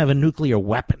doesn't even have a nuclear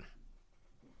weapon.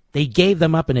 They gave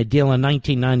them up in a deal in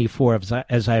 1994,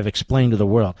 as I have explained to the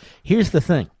world. Here's the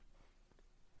thing.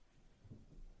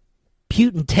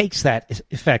 Putin takes that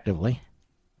effectively,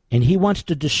 and he wants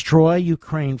to destroy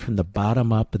Ukraine from the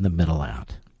bottom up and the middle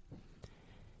out.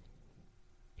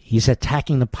 He's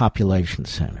attacking the population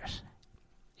centers.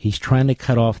 He's trying to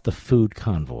cut off the food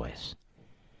convoys.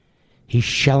 He's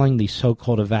shelling the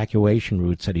so-called evacuation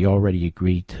routes that he already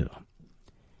agreed to.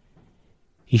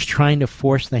 He's trying to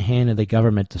force the hand of the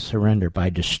government to surrender by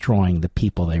destroying the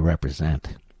people they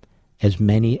represent, as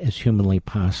many as humanly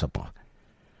possible,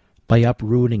 by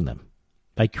uprooting them,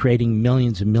 by creating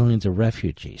millions and millions of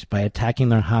refugees, by attacking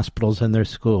their hospitals and their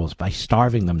schools, by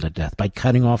starving them to death, by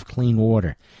cutting off clean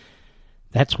water.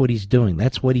 That's what he's doing.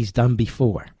 That's what he's done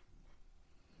before.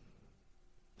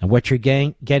 And what you're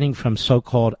getting from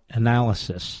so-called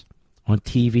analysis on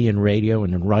TV and radio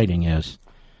and in writing is,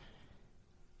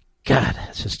 God,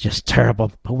 this is just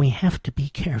terrible, but we have to be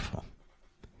careful.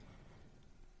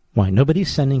 Why?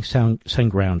 Nobody's sending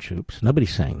ground troops.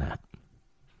 Nobody's saying that.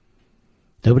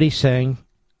 Nobody's saying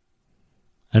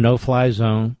a no-fly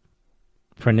zone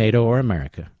for NATO or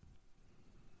America.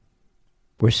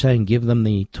 We're saying give them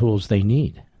the tools they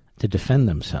need to defend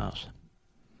themselves.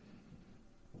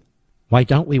 Why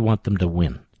don't we want them to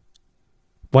win?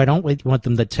 Why don't we want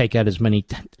them to take out as many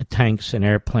tanks and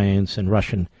airplanes and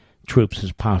Russian troops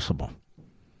as possible?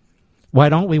 Why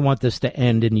don't we want this to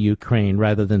end in Ukraine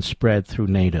rather than spread through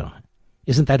NATO?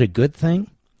 Isn't that a good thing?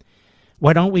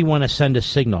 Why don't we want to send a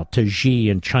signal to Xi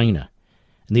in China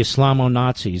and the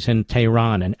Islamo-Nazis in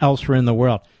Tehran and elsewhere in the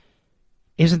world?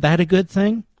 Isn't that a good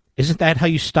thing? Isn't that how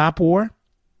you stop war?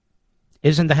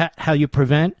 Isn't that how you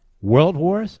prevent world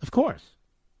wars? Of course.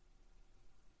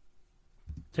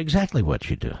 It's exactly what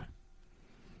you do.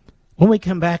 When we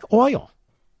come back, oil.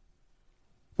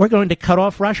 We're going to cut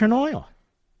off Russian oil.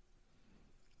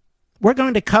 We're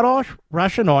going to cut off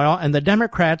Russian oil, and the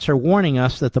Democrats are warning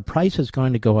us that the price is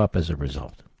going to go up as a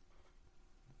result.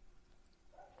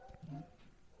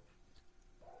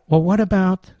 Well, what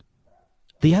about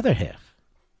the other half?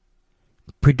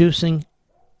 Producing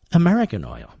American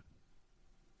oil.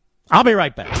 I'll be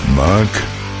right back. Mark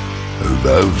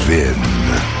Levin.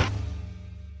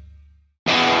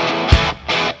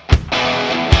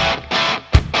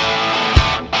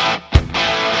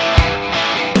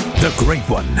 The Great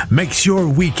One makes your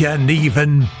weekend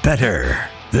even better.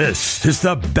 This is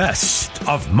the best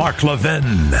of Mark Levin.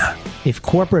 If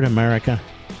corporate America,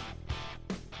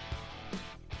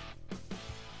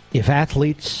 if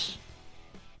athletes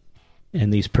in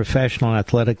these professional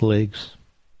athletic leagues,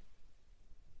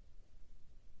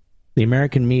 the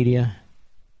American media,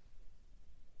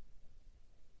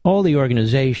 all the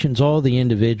organizations, all the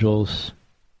individuals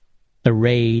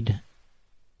arrayed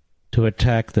to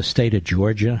attack the state of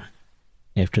Georgia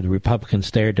after the Republicans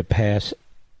dared to pass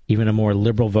even a more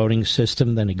liberal voting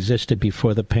system than existed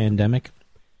before the pandemic,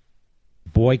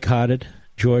 boycotted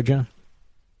Georgia,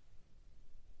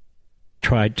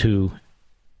 tried to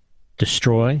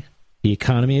destroy the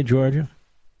economy of Georgia,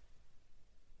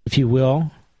 if you will,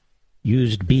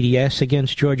 used BDS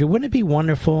against Georgia. Wouldn't it be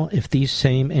wonderful if these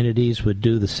same entities would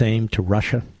do the same to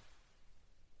Russia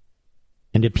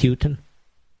and to Putin?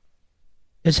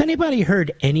 Has anybody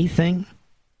heard anything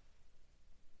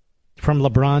from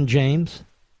LeBron James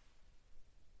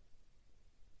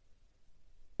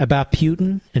about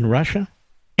Putin and Russia?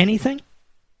 Anything?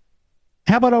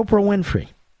 How about Oprah Winfrey?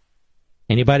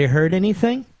 Anybody heard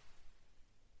anything?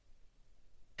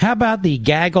 How about the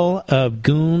gaggle of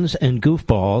goons and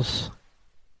goofballs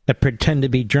that pretend to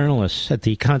be journalists at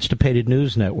the Constipated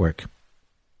News Network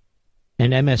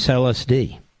and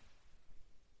MSLSD?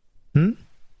 Wouldn't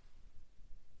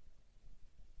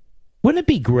it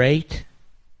be great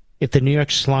if the New York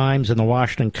Slimes and the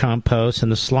Washington Compost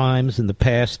and the Slimes in the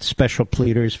past, special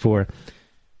pleaders for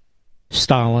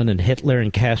Stalin and Hitler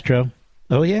and Castro,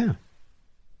 oh yeah.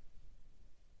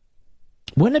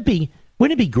 Wouldn't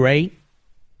it be great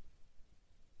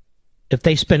if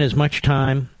they spent as much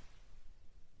time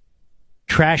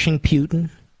trashing Putin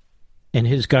and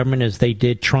his government as they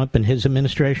did Trump and his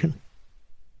administration?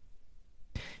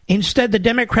 Instead, the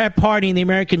Democrat Party and the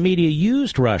American media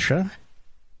used Russia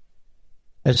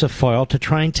as a foil to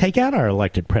try and take out our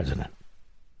elected president.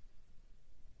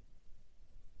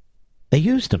 They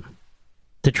used him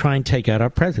to try and take out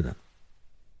our president.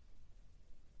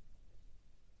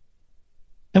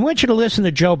 I want you to listen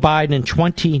to Joe Biden in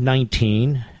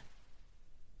 2019,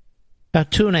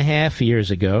 about 2.5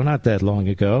 years ago, not that long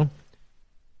ago.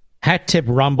 Hat tip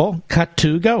rumble, cut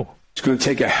to go. It's going to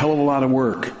take a hell of a lot of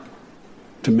work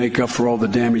to make up for all the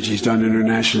damage he's done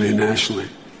internationally and nationally.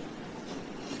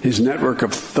 His network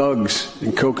of thugs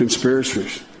and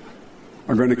co-conspirators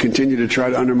are going to continue to try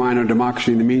to undermine our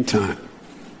democracy in the meantime.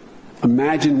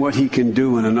 Imagine what he can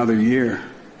do in another year.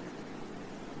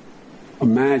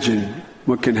 Imagine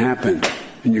what can happen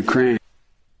in Ukraine.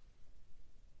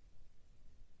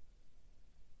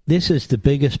 This is the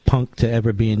biggest punk to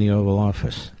ever be in the Oval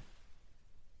Office.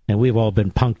 And we've all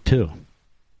been punked too.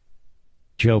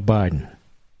 Joe Biden.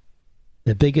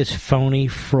 The biggest phony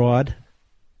fraud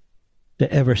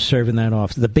to ever serve in that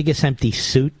office. The biggest empty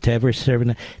suit to ever serve in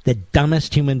that. The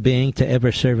dumbest human being to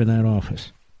ever serve in that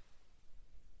office.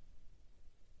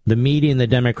 The media and the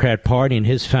Democrat Party and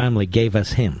his family gave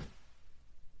us him.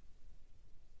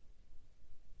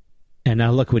 And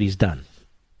now look what he's done.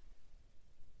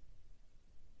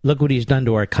 Look what he's done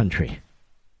to our country.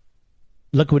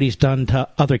 Look what he's done to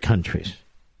other countries.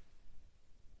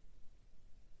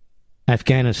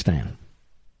 Afghanistan.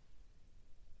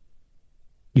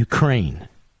 Ukraine.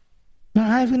 Now,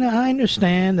 I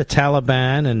understand the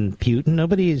Taliban and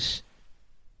Putin.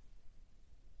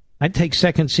 I'd take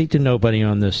second seat to nobody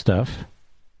on this stuff.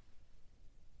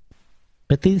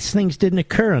 But these things didn't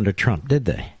occur under Trump, did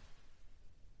they?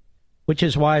 Which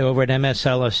is why over at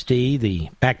MSLSD, the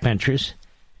backbenchers,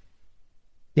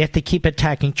 they have to keep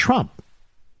attacking Trump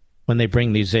when they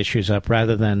bring these issues up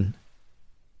rather than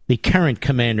the current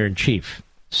commander-in-chief,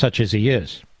 such as he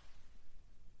is.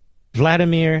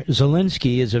 Vladimir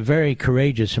Zelensky is a very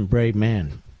courageous and brave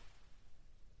man.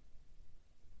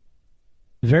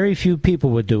 Very few people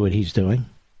would do what he's doing.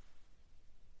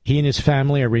 He and his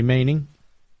family are remaining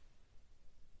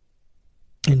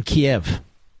in Kiev.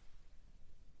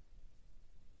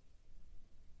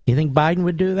 You think Biden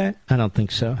would do that? I don't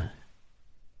think so.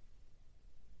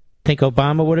 Think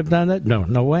Obama would have done that?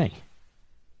 No way.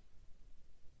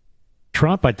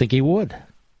 Trump, I think he would.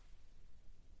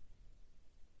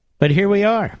 But here we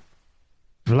are.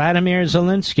 Vladimir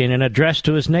Zelensky in an address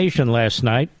to his nation last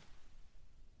night.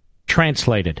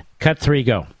 Translated. Cut 3,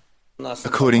 go.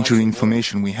 According to the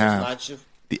information we have,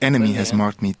 the enemy has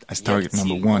marked me as target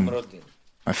number 1.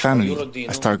 My family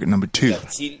as target number 2.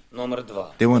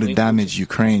 They want to damage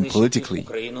Ukraine politically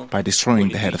by destroying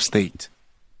the head of state.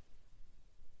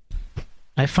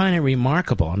 I find it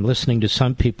remarkable. I'm listening to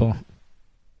some people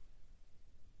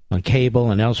on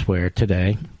cable and elsewhere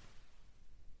today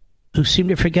who seem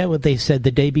to forget what they said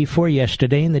the day before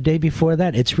yesterday and the day before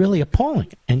that. It's really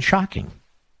appalling and shocking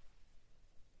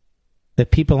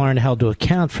that people aren't held to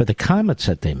account for the comments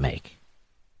that they make.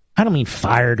 I don't mean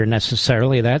fired or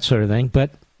necessarily that sort of thing,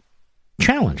 but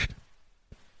challenged.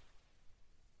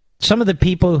 Some of the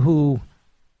people who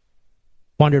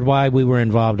wondered why we were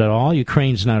involved at all,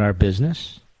 Ukraine's not our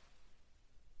business.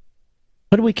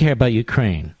 What do we care about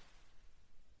Ukraine?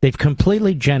 They've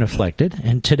completely genuflected,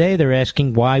 and today they're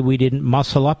asking why we didn't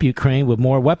muscle up Ukraine with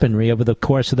more weaponry over the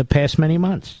course of the past many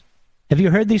months. Have you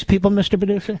heard these people, Mr.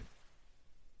 Producer?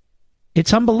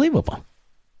 It's unbelievable.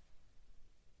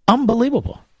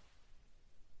 Unbelievable.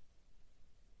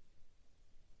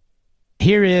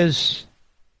 Here is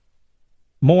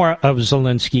more of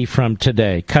Zelensky from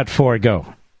today. Cut 4,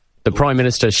 go. The Prime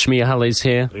Minister Shmyhal is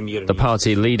here. The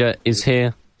party leader is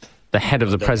here. The head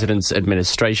of the President's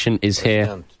administration is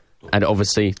here. And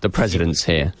obviously the President's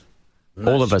here.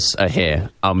 All of us are here.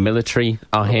 Our military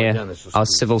are here. Our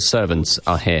civil servants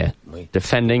are here.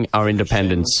 Defending our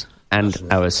independence and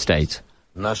our state.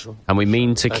 And we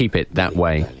mean to keep it that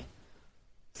way.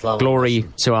 Glory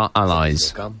to our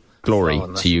allies. Glory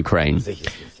to Ukraine.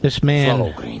 This man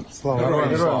will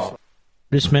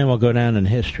go down in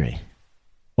history,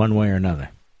 one way or another.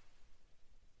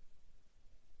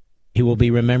 He will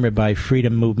be remembered by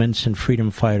freedom movements and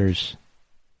freedom fighters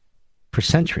for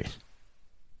centuries.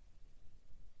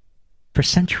 For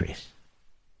centuries.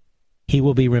 he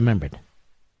will be remembered.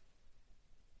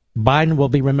 Biden will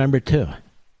be remembered too,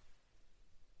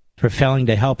 for failing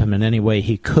to help him in any way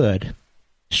he could,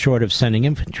 short of sending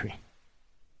infantry.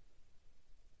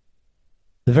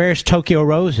 The various Tokyo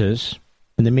Roses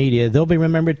in the media, they'll be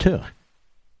remembered too.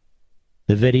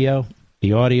 The video,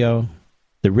 the audio,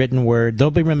 the written word, they'll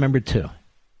be remembered too.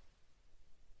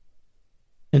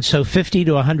 And so 50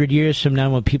 to 100 years from now,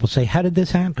 when people say, how did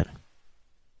this happen?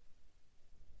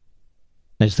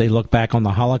 As they look back on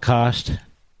the Holocaust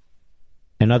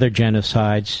and other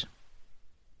genocides,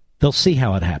 they'll see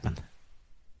how it happened.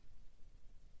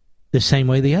 The same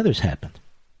way the others happened.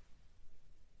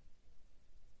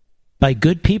 By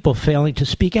good people failing to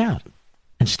speak out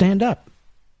and stand up.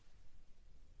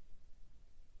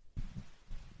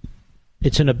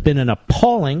 It's been an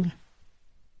appalling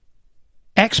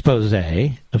expose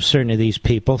of certain of these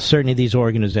people, certain of these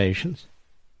organizations,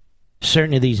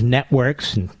 certain of these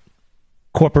networks and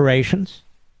corporations.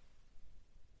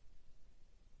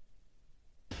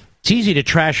 It's easy to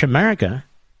trash America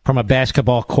from a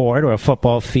basketball court or a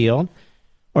football field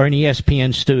or an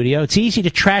ESPN studio. It's easy to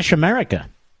trash America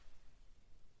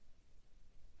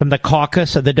from the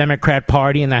caucus of the Democrat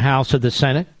Party in the House or the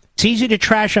Senate. It's easy to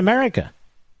trash America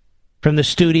from the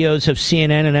studios of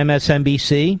CNN and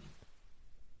MSNBC,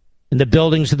 in the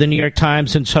buildings of the New York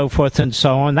Times and so forth and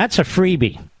so on. That's a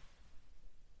freebie.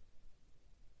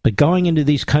 But going into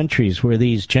these countries where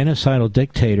these genocidal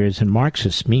dictators and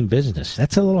Marxists mean business,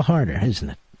 that's a little harder,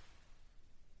 isn't it?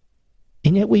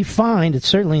 And yet we find, it's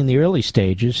certainly in the early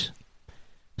stages,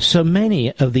 so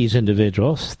many of these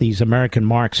individuals, these American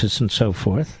Marxists and so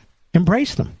forth,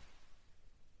 embrace them.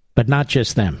 But not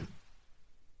just them.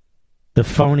 The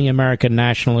phony American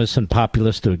nationalists and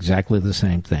populists do exactly the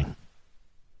same thing.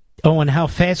 Oh, and how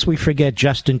fast we forget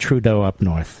Justin Trudeau up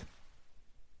north.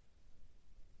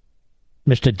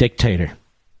 Mr. Dictator.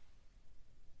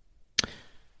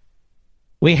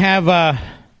 We have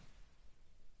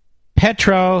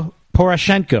Petro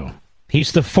Poroshenko.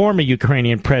 He's the former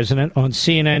Ukrainian president on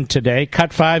CNN today.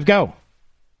 Cut 5, go.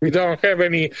 We don't have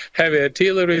any heavy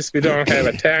artillery. We don't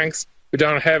have tanks. We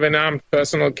don't have an armed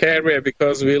personal carrier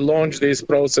because we launched this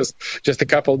process just a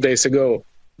couple of days ago.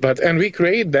 And we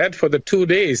create that for the 2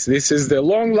 days. This is the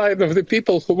long line of the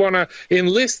people who want to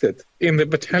enlist it in the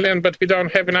battalion, but we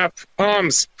don't have enough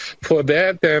arms for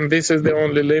that. And this is the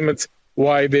only limit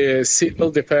why the civil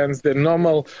defense, the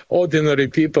normal, ordinary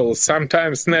people,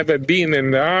 sometimes never been in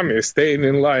the army, staying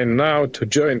in line now to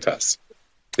join us.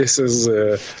 This is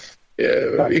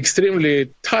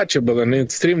extremely touchable and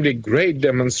extremely great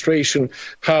demonstration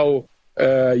how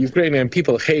Ukrainian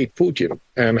people hate Putin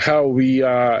and how we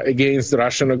are against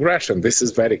Russian aggression. This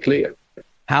is very clear.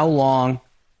 How long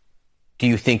do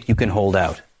you think you can hold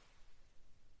out?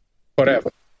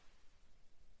 Forever.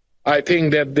 I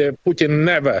think that Putin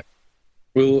never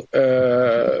will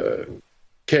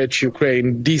catch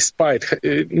Ukraine, despite,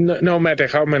 no matter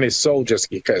how many soldiers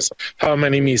he has, how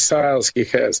many missiles he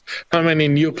has, how many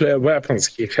nuclear weapons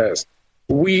he has.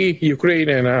 We,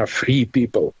 Ukrainians, are free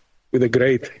people with a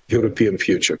great European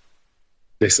future.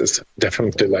 This is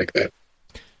definitely like that.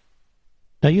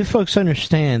 Now, you folks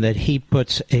understand that he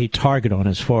puts a target on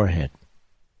his forehead.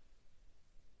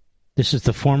 This is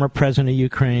the former president of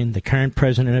Ukraine, the current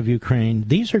president of Ukraine.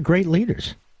 These are great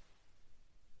leaders.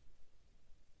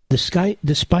 Despite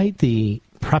the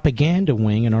propaganda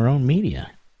wing in our own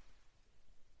media,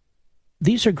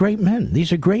 these are great men.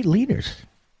 These are great leaders.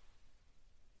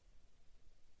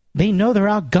 They know they're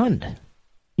outgunned.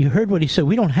 You heard what he said.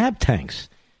 We don't have tanks.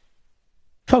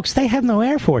 Folks, they have no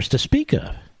air force to speak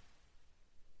of.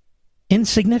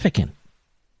 Insignificant.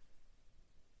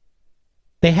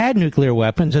 They had nuclear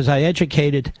weapons. As I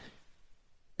educated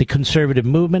the conservative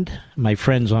movement, my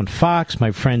friends on Fox,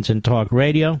 my friends in talk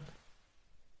radio,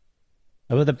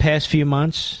 over the past few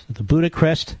months, the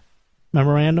Budapest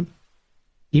memorandum,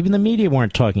 even the media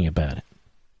weren't talking about it.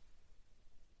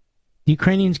 The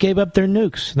Ukrainians gave up their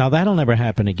nukes. Now, that'll never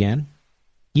happen again.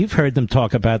 You've heard them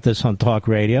talk about this on talk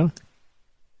radio.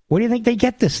 Where do you think they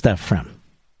get this stuff from?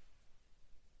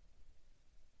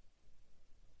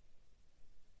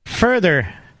 Further,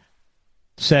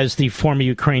 says the former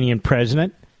Ukrainian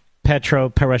president, Petro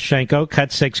Poroshenko,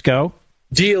 cut 6, go.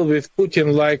 Deal with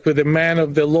Putin like with a man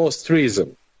of the lost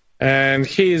reason. And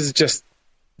he's just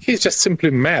simply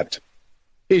mad.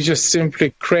 He's just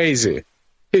simply crazy.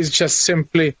 He's just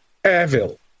simply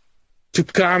evil to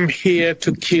come here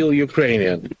to kill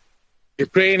Ukrainian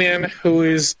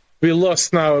we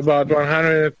lost now about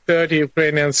 130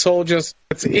 Ukrainian soldiers.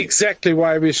 That's exactly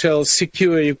why we shall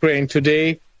secure Ukraine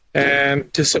today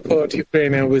and to support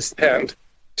Ukrainian we stand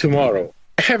tomorrow.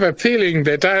 I have a feeling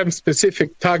that I am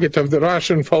specific target of the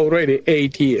Russian for already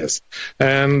 8 years.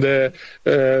 And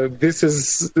this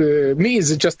is, me,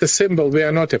 is just a symbol. We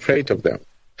are not afraid of them.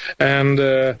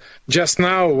 And just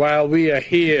now, while we are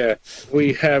here,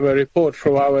 we have a report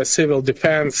from our civil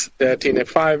defense that in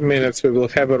 5 minutes we will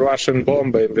have a Russian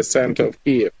bomber in the center of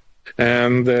Kiev.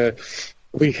 And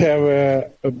we have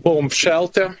a bomb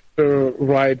shelter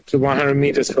right 100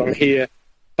 meters from here.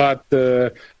 But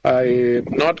I'm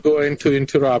not going to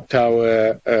interrupt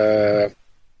our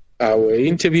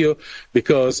interview,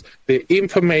 because the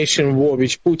information war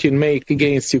which Putin make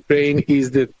against Ukraine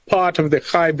is the part of the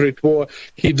hybrid war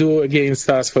he do against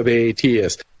us for the 8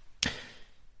 years.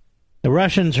 The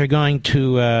Russians are going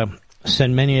to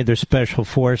send many of their special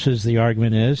forces, the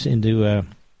argument is, into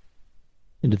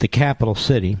the capital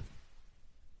city.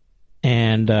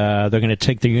 And they're going to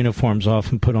take their uniforms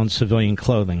off and put on civilian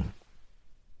clothing,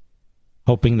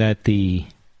 hoping that the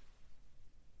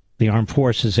armed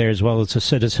forces there, as well as the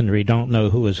citizenry, don't know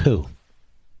who is who.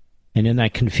 And in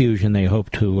that confusion, they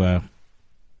hope to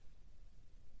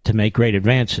make great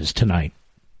advances tonight.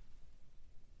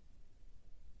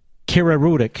 Kira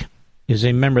Rudik is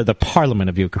a member of the Parliament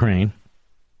of Ukraine.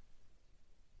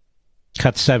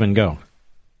 Cut 7, go.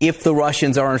 If the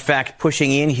Russians are in fact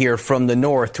pushing in here from the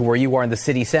north to where you are in the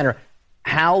city center,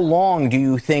 how long do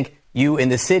you think you in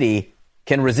the city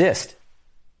can resist?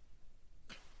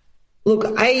 Look,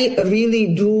 I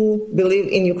really do believe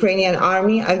in Ukrainian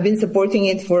army. I've been supporting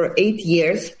it for 8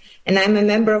 years, and I'm a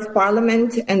member of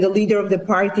parliament and the leader of the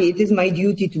party. It is my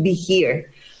duty to be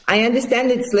here. I understand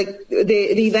it's like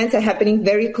the events are happening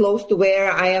very close to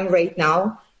where I am right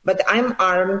now, but I'm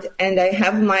armed and I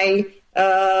have my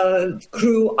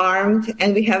crew armed,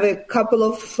 and we have a couple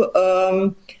of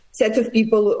sets of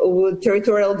people with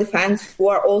territorial defense who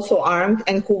are also armed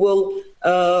and who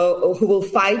will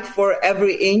fight for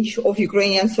every inch of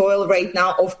Ukrainian soil right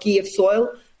now, of Kiev soil,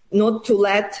 not to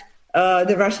let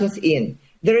the Russians in.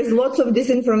 There is lots of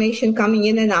disinformation coming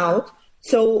in and out,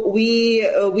 so we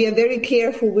are very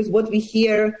careful with what we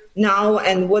hear now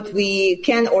and what we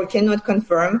can or cannot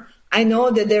confirm. I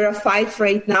know that there are fights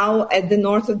right now at the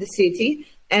north of the city,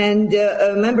 and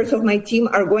members of my team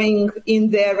are going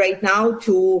in there right now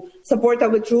to support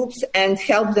our troops and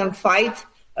help them fight,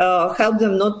 help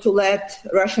them not to let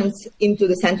Russians into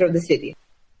the center of the city.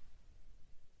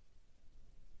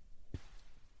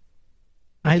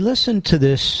 I listened to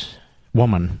this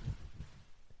woman,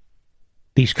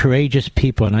 these courageous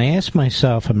people, and I asked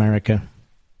myself, America,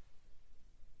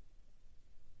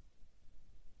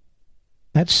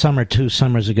 that summer, 2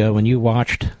 summers ago, when you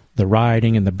watched the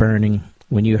rioting and the burning,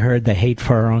 when you heard the hate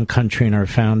for our own country and our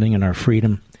founding and our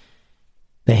freedom,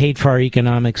 the hate for our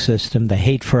economic system, the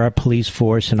hate for our police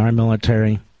force and our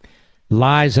military,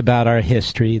 lies about our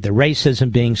history, the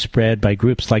racism being spread by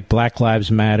groups like Black Lives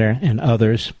Matter and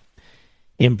others,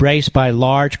 embraced by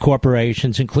large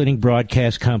corporations, including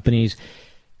broadcast companies,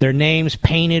 their names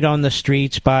painted on the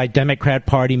streets by Democrat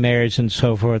Party mayors and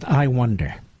so forth, I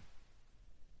wonder,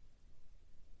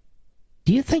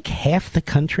 do you think half the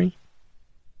country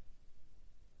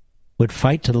would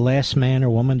fight to the last man or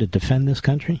woman to defend this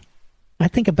country? I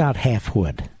think about half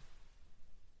would.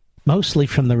 Mostly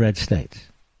from the red states.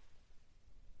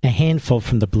 A handful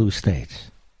from the blue states.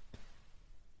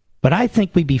 But I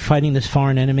think we'd be fighting this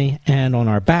foreign enemy, and on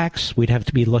our backs, we'd have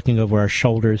to be looking over our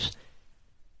shoulders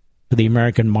for the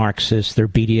American Marxists, their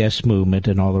BDS movement,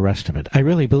 and all the rest of it. I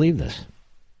really believe this.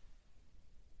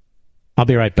 I'll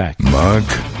be right back. Mark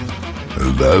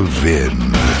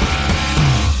Levin.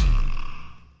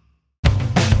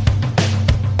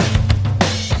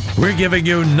 We're giving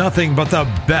you nothing but the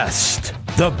best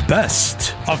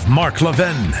of Mark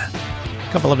Levin.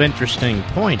 A couple of interesting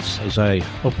points as I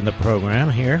open the program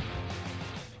here.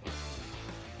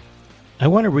 I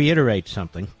want to reiterate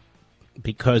something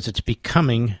because it's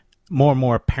becoming more and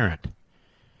more apparent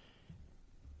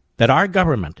that our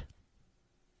government,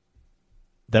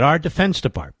 that our Defense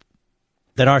Department,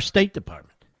 that our State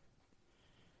Department,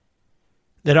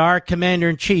 that our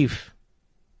Commander-in-Chief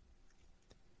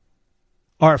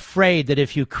are afraid that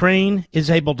if Ukraine is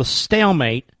able to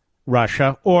stalemate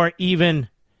Russia or even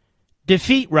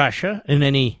defeat Russia in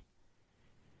any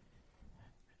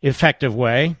effective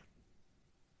way,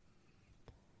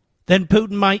 then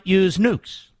Putin might use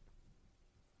nukes.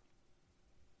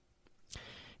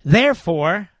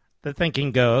 Therefore, the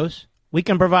thinking goes, we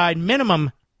can provide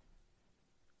minimum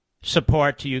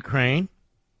support to Ukraine,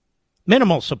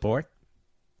 minimal support,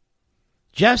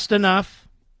 just enough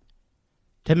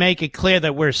to make it clear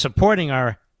that we're supporting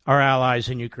our allies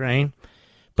in Ukraine,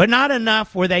 but not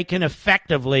enough where they can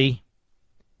effectively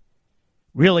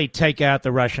really take out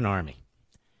the Russian army.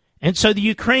 And so the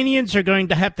Ukrainians are going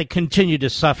to have to continue to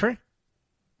suffer.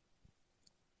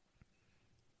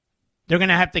 They're going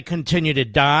to have to continue to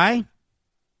die.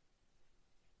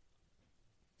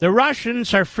 The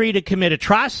Russians are free to commit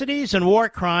atrocities and war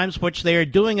crimes, which they are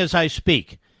doing as I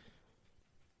speak.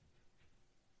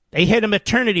 They hit a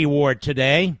maternity ward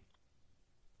today.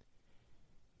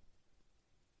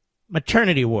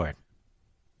 Maternity ward.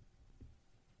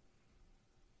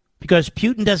 Because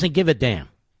Putin doesn't give a damn.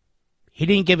 He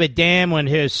didn't give a damn when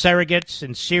his surrogates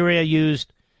in Syria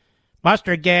used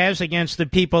mustard gas against the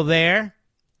people there.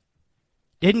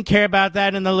 Didn't care about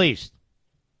that in the least.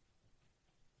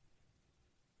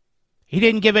 He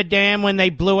didn't give a damn when they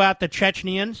blew out the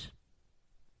Chechens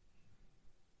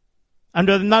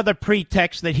under another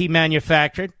pretext that he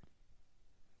manufactured,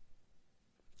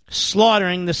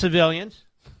 slaughtering the civilians.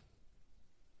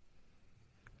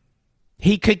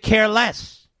 He could care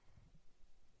less.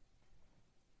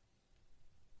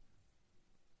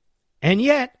 And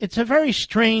yet, it's a very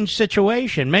strange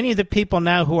situation. Many of the people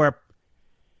now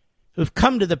who've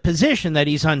come to the position that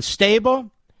he's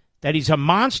unstable, that he's a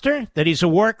monster, that he's a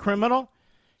war criminal,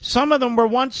 some of them were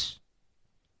once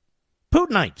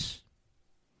Putinites,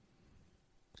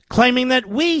 claiming that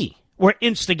we were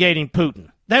instigating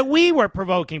Putin, that we were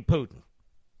provoking Putin.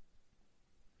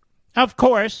 Of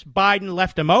course, Biden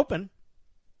left him open.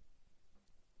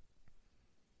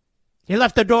 He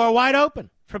left the door wide open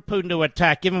for Putin to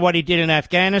attack, given what he did in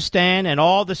Afghanistan and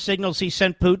all the signals he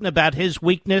sent Putin about his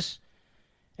weakness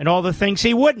and all the things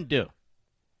he wouldn't do.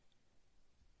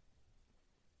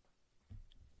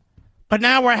 But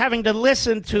now we're having to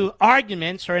listen to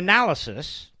arguments or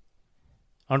analysis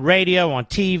on radio, on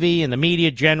TV, in the media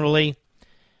generally,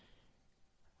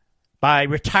 by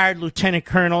retired lieutenant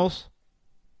colonels,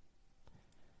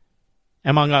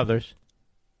 among others,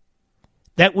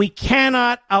 that we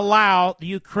cannot allow the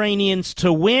Ukrainians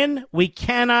to win. We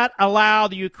cannot allow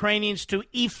the Ukrainians to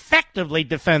effectively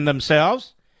defend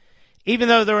themselves, even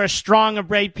though there are strong and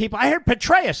brave people. I heard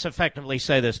Petraeus effectively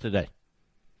say this today.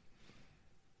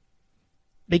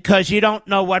 Because you don't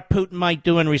know what Putin might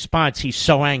do in response. He's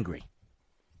so angry.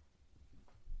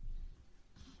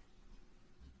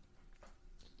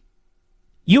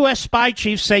 U.S. spy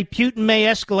chiefs say Putin may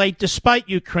escalate despite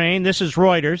Ukraine. This is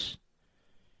Reuters.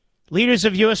 Leaders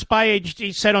of U.S. spy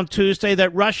agencies said on Tuesday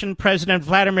that Russian President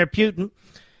Vladimir Putin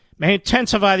may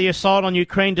intensify the assault on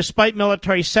Ukraine despite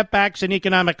military setbacks and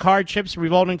economic hardships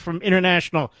resulting from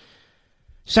international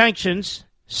sanctions,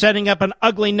 setting up an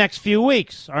ugly next few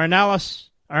weeks. Our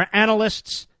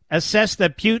analysts assess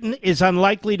that Putin is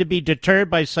unlikely to be deterred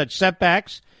by such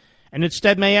setbacks and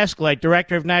instead may escalate.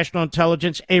 Director of National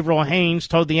Intelligence Avril Haines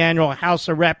told the annual House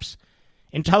of Reps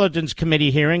Intelligence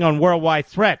Committee hearing on worldwide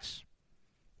threats,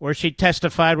 where she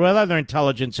testified with other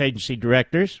intelligence agency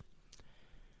directors.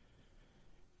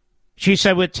 She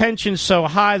said, with tensions so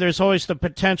high, there's always the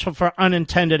potential for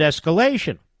unintended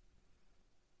escalation.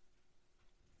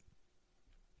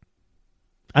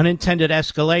 Unintended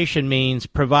escalation means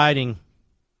providing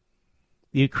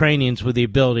the Ukrainians with the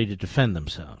ability to defend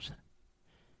themselves.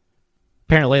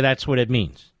 Apparently, that's what it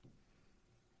means.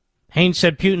 Haines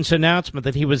said Putin's announcement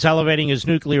that he was elevating his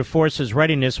nuclear forces'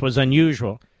 readiness was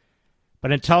unusual,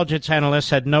 but intelligence analysts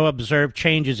had no observed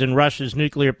changes in Russia's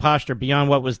nuclear posture beyond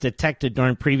what was detected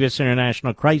during previous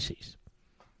international crises.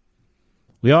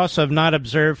 We also have not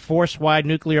observed force-wide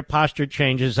nuclear posture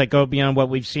changes that go beyond what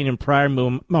we've seen in prior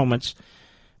moments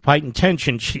of heightened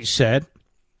tension, she said.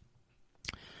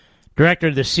 Director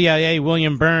of the CIA,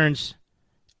 William Burns,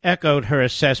 echoed her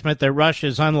assessment that Russia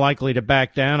is unlikely to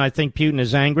back down. I think Putin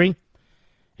is angry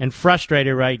and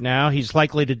frustrated right now. He's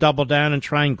likely to double down and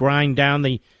try and grind down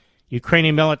the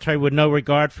Ukrainian military with no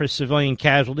regard for civilian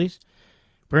casualties.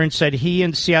 Burns said he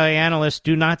and CIA analysts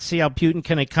do not see how Putin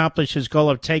can accomplish his goal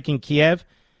of taking Kiev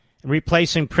and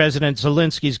replacing President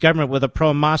Zelensky's government with a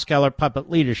pro-Moscow or puppet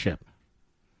leadership.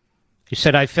 He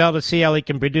said, I fail to see how he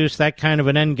can produce that kind of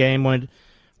an endgame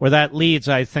where that leads,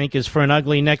 I think, is for an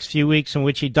ugly next few weeks in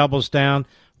which he doubles down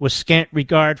with scant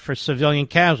regard for civilian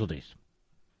casualties.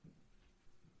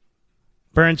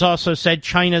 Burns also said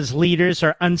China's leaders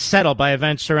are unsettled by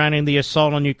events surrounding the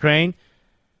assault on Ukraine,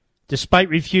 despite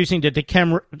refusing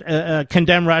to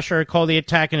condemn Russia or call the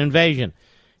attack an invasion.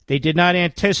 They did not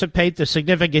anticipate the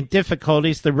significant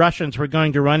difficulties the Russians were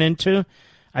going to run into.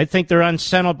 I think they're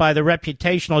unsettled by the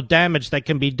reputational damage that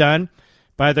can be done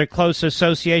by their close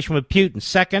association with Putin.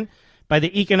 Second, by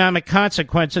the economic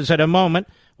consequences at a moment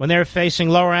when they're facing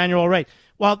lower annual rate.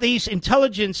 While these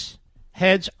intelligence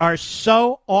heads are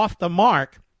so off the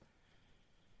mark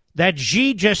that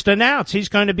Xi just announced he's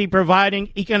going to be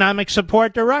providing economic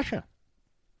support to Russia.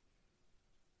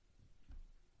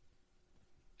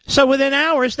 So within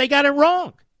hours, they got it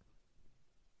wrong.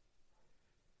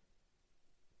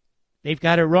 They've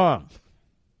got it wrong.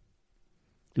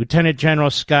 Lieutenant General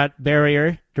Scott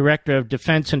Berrier, Director of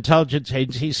Defense Intelligence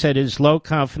Agency, said his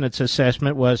low-confidence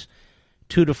assessment was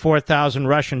 2,000 to 4,000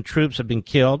 Russian troops have been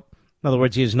killed. In other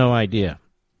words, he has no idea.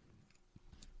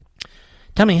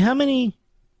 Tell me, how many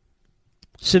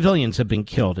civilians have been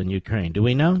killed in Ukraine? Do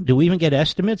we know? Do we even get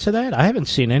estimates of that? I haven't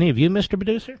seen any of you, Mr.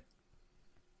 Producer.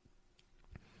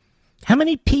 How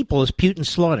many people is Putin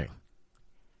slaughtering?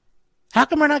 How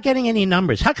come we're not getting any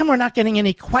numbers? How come we're not getting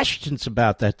any questions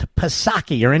about that to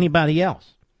Psaki or anybody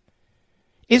else?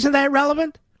 Isn't that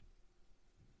relevant?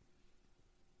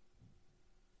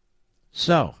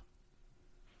 So,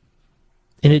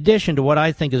 in addition to what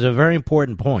I think is a very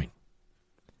important point,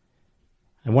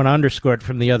 I want to underscore it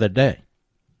from the other day,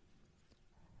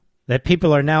 that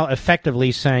people are now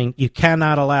effectively saying you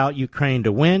cannot allow Ukraine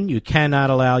to win, you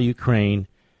cannot allow Ukraine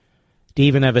to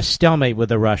even have a stalemate with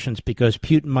the Russians because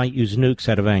Putin might use nukes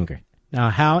out of anger. Now,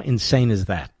 how insane is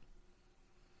that?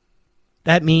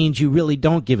 That means you really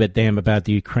don't give a damn about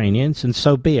the Ukrainians, and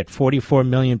so be it. 44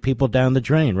 million people down the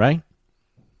drain, right?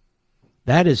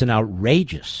 That is an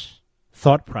outrageous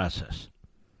thought process.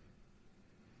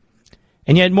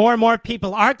 And yet more and more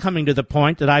people are coming to the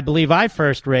point that I believe I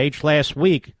first raised last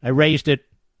week. I raised it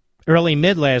early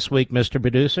mid last week, Mr.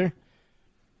 Producer.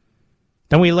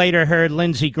 Then we later heard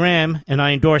Lindsey Graham, and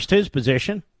I endorsed his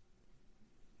position.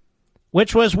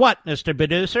 Which was what, Mr.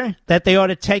 Producer? That they ought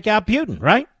to take out Putin,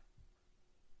 right?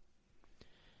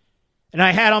 And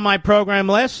I had on my program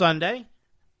last Sunday,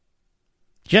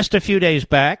 just a few days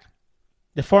back,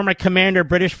 the former commander of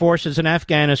British forces in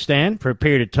Afghanistan for a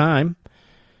period of time,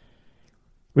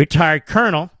 retired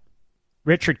Colonel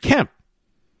Richard Kemp,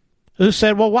 who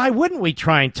said, well, why wouldn't we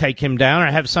try and take him down or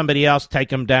have somebody else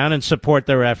take him down and support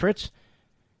their efforts?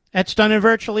 That's done in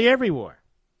virtually every war.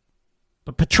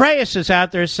 But Petraeus is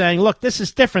out there saying, look, this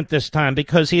is different this time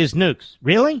because he has nukes.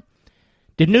 Really?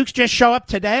 Did nukes just show up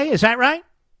today? Is that right?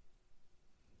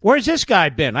 Where's this guy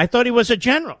been? I thought he was a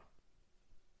general.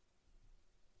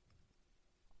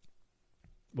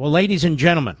 Well, ladies and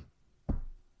gentlemen,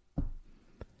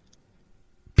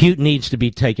 Putin needs to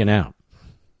be taken out.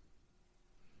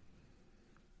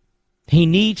 He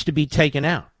needs to be taken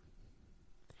out.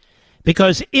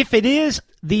 Because if it is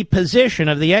the position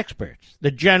of the experts,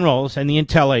 the generals and the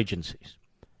intel agencies,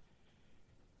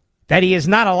 that he is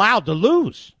not allowed to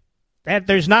lose, that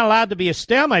there's not allowed to be a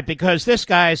stalemate because this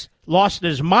guy's lost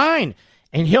his mind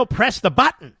and he'll press the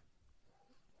button,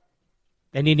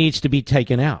 then he needs to be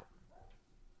taken out.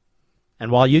 And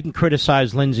while you can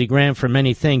criticize Lindsey Graham for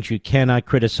many things, you cannot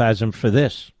criticize him for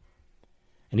this.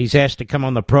 And he's asked to come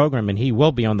on the program, and he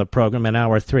will be on the program in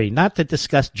hour 3, not to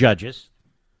discuss judges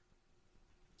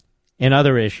and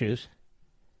other issues,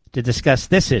 to discuss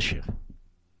this issue.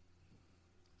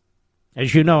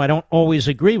 As you know, I don't always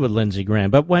agree with Lindsey Graham,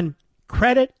 but when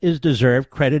credit is deserved,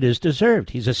 credit is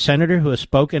deserved. He's a senator who has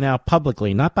spoken out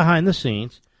publicly, not behind the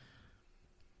scenes.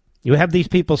 You have these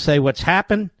people say what's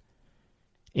happened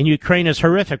in Ukraine is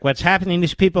horrific. What's happening to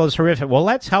these people is horrific. Well,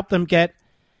 let's help them get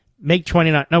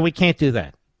MiG-29. No, we can't do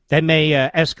that. That may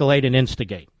escalate and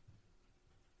instigate.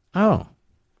 Oh.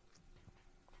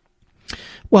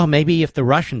 Well, maybe if the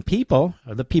Russian people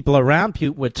or the people around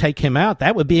Putin would take him out,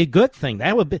 that would be a good thing.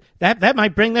 That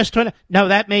might bring this to an... No,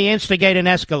 that may instigate and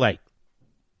escalate.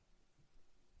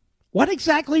 What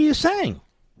exactly are you saying?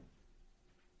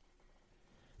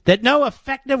 That no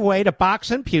effective way to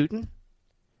box in Putin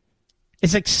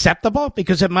is acceptable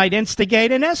because it might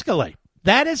instigate and escalate.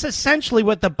 That is essentially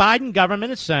what the Biden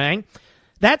government is saying.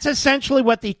 That's essentially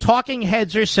what the talking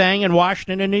heads are saying in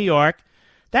Washington and New York.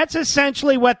 That's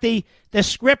essentially what the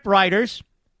script writers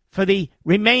for the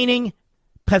remaining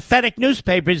pathetic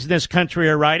newspapers in this country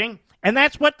are writing, and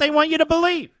that's what they want you to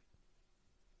believe.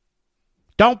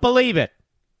 Don't believe it.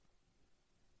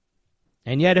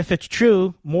 And yet, if it's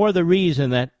true, more the reason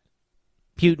that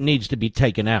Putin needs to be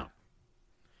taken out.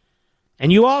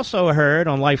 And you also heard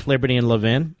on Life, Liberty, and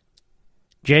Levin,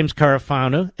 James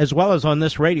Carafano, as well as on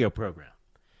this radio program,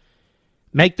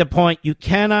 make the point you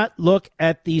cannot look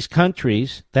at these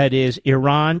countries, that is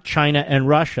Iran, China, and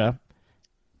Russia,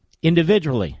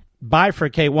 individually,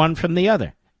 bifurcate one from the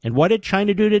other. And what did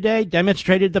China do today?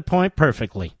 Demonstrated the point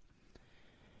perfectly.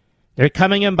 They're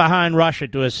coming in behind Russia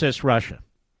to assist Russia.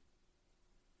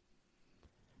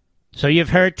 So you've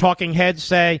heard talking heads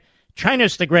say,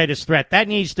 China's the greatest threat. That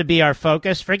needs to be our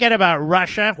focus. Forget about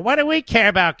Russia. What do we care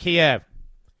about Kiev?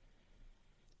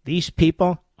 These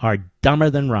people are dumber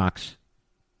than rocks.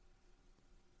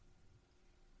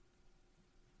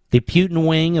 The Putin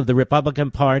wing of the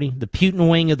Republican Party, the Putin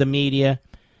wing of the media,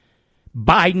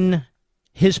 Biden,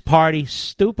 his party,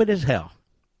 stupid as hell.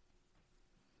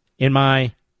 In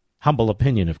my humble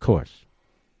opinion, of course.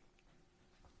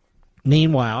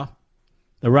 Meanwhile,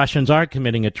 the Russians are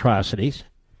committing atrocities,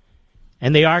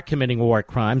 and they are committing war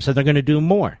crimes, and they're going to do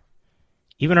more.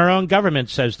 Even our own government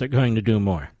says they're going to do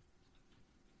more.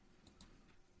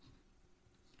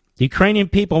 The Ukrainian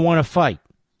people want to fight.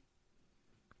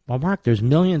 Well, Mark, there's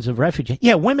millions of refugees.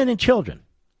 Yeah, women and children.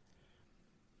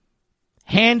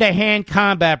 Hand-to-hand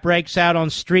combat breaks out on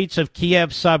streets of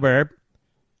Kiev suburb.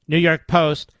 New York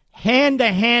Post.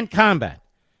 Hand-to-hand combat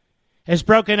has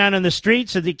broken out in the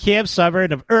streets of the Kiev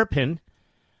suburb of Irpin,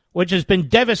 which has been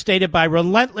devastated by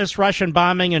relentless Russian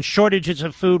bombing and shortages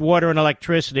of food, water, and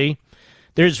electricity.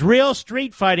 There's real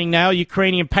street fighting now,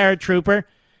 Ukrainian paratrooper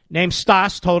named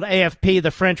Stas told AFP,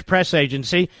 the French press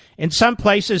agency. In some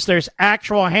places, there's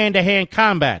actual hand-to-hand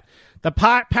combat. The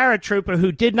paratrooper,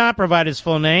 who did not provide his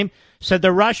full name, said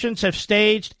the Russians have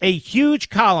staged a huge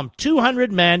column,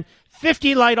 200 men,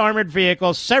 50 light armored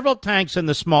vehicles, several tanks in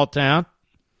the small town.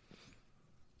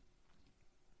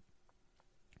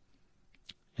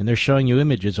 And they're showing you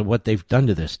images of what they've done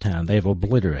to this town. They've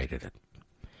obliterated it.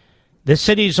 The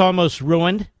city's almost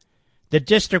ruined. The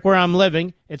district where I'm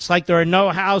living, it's like there are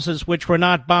no houses which were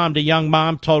not bombed, a young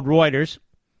mom told Reuters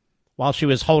while she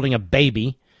was holding a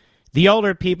baby. The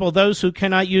older people, those who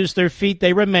cannot use their feet,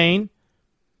 they remain.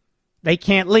 They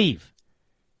can't leave.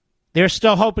 They're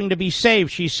still hoping to be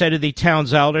saved, she said to the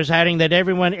town's elders, adding that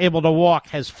everyone able to walk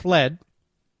has fled.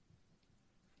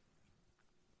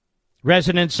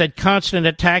 Residents said constant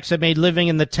attacks have made living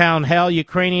in the town hell.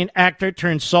 Ukrainian actor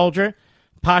turned soldier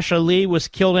Pasha Lee was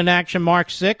killed in action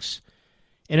March 6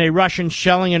 in a Russian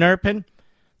shelling in Irpin.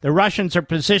 The Russians are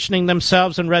positioning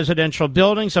themselves in residential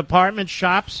buildings, apartments,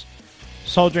 shops.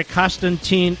 Soldier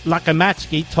Konstantin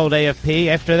Lakamatsky told AFP.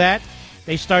 After that,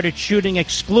 they started shooting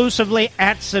exclusively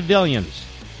at civilians.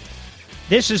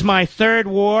 This is my third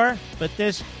war, but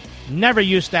this never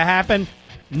used to happen.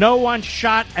 No one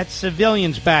shot at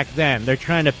civilians back then. They're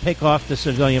trying to pick off the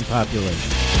civilian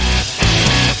population.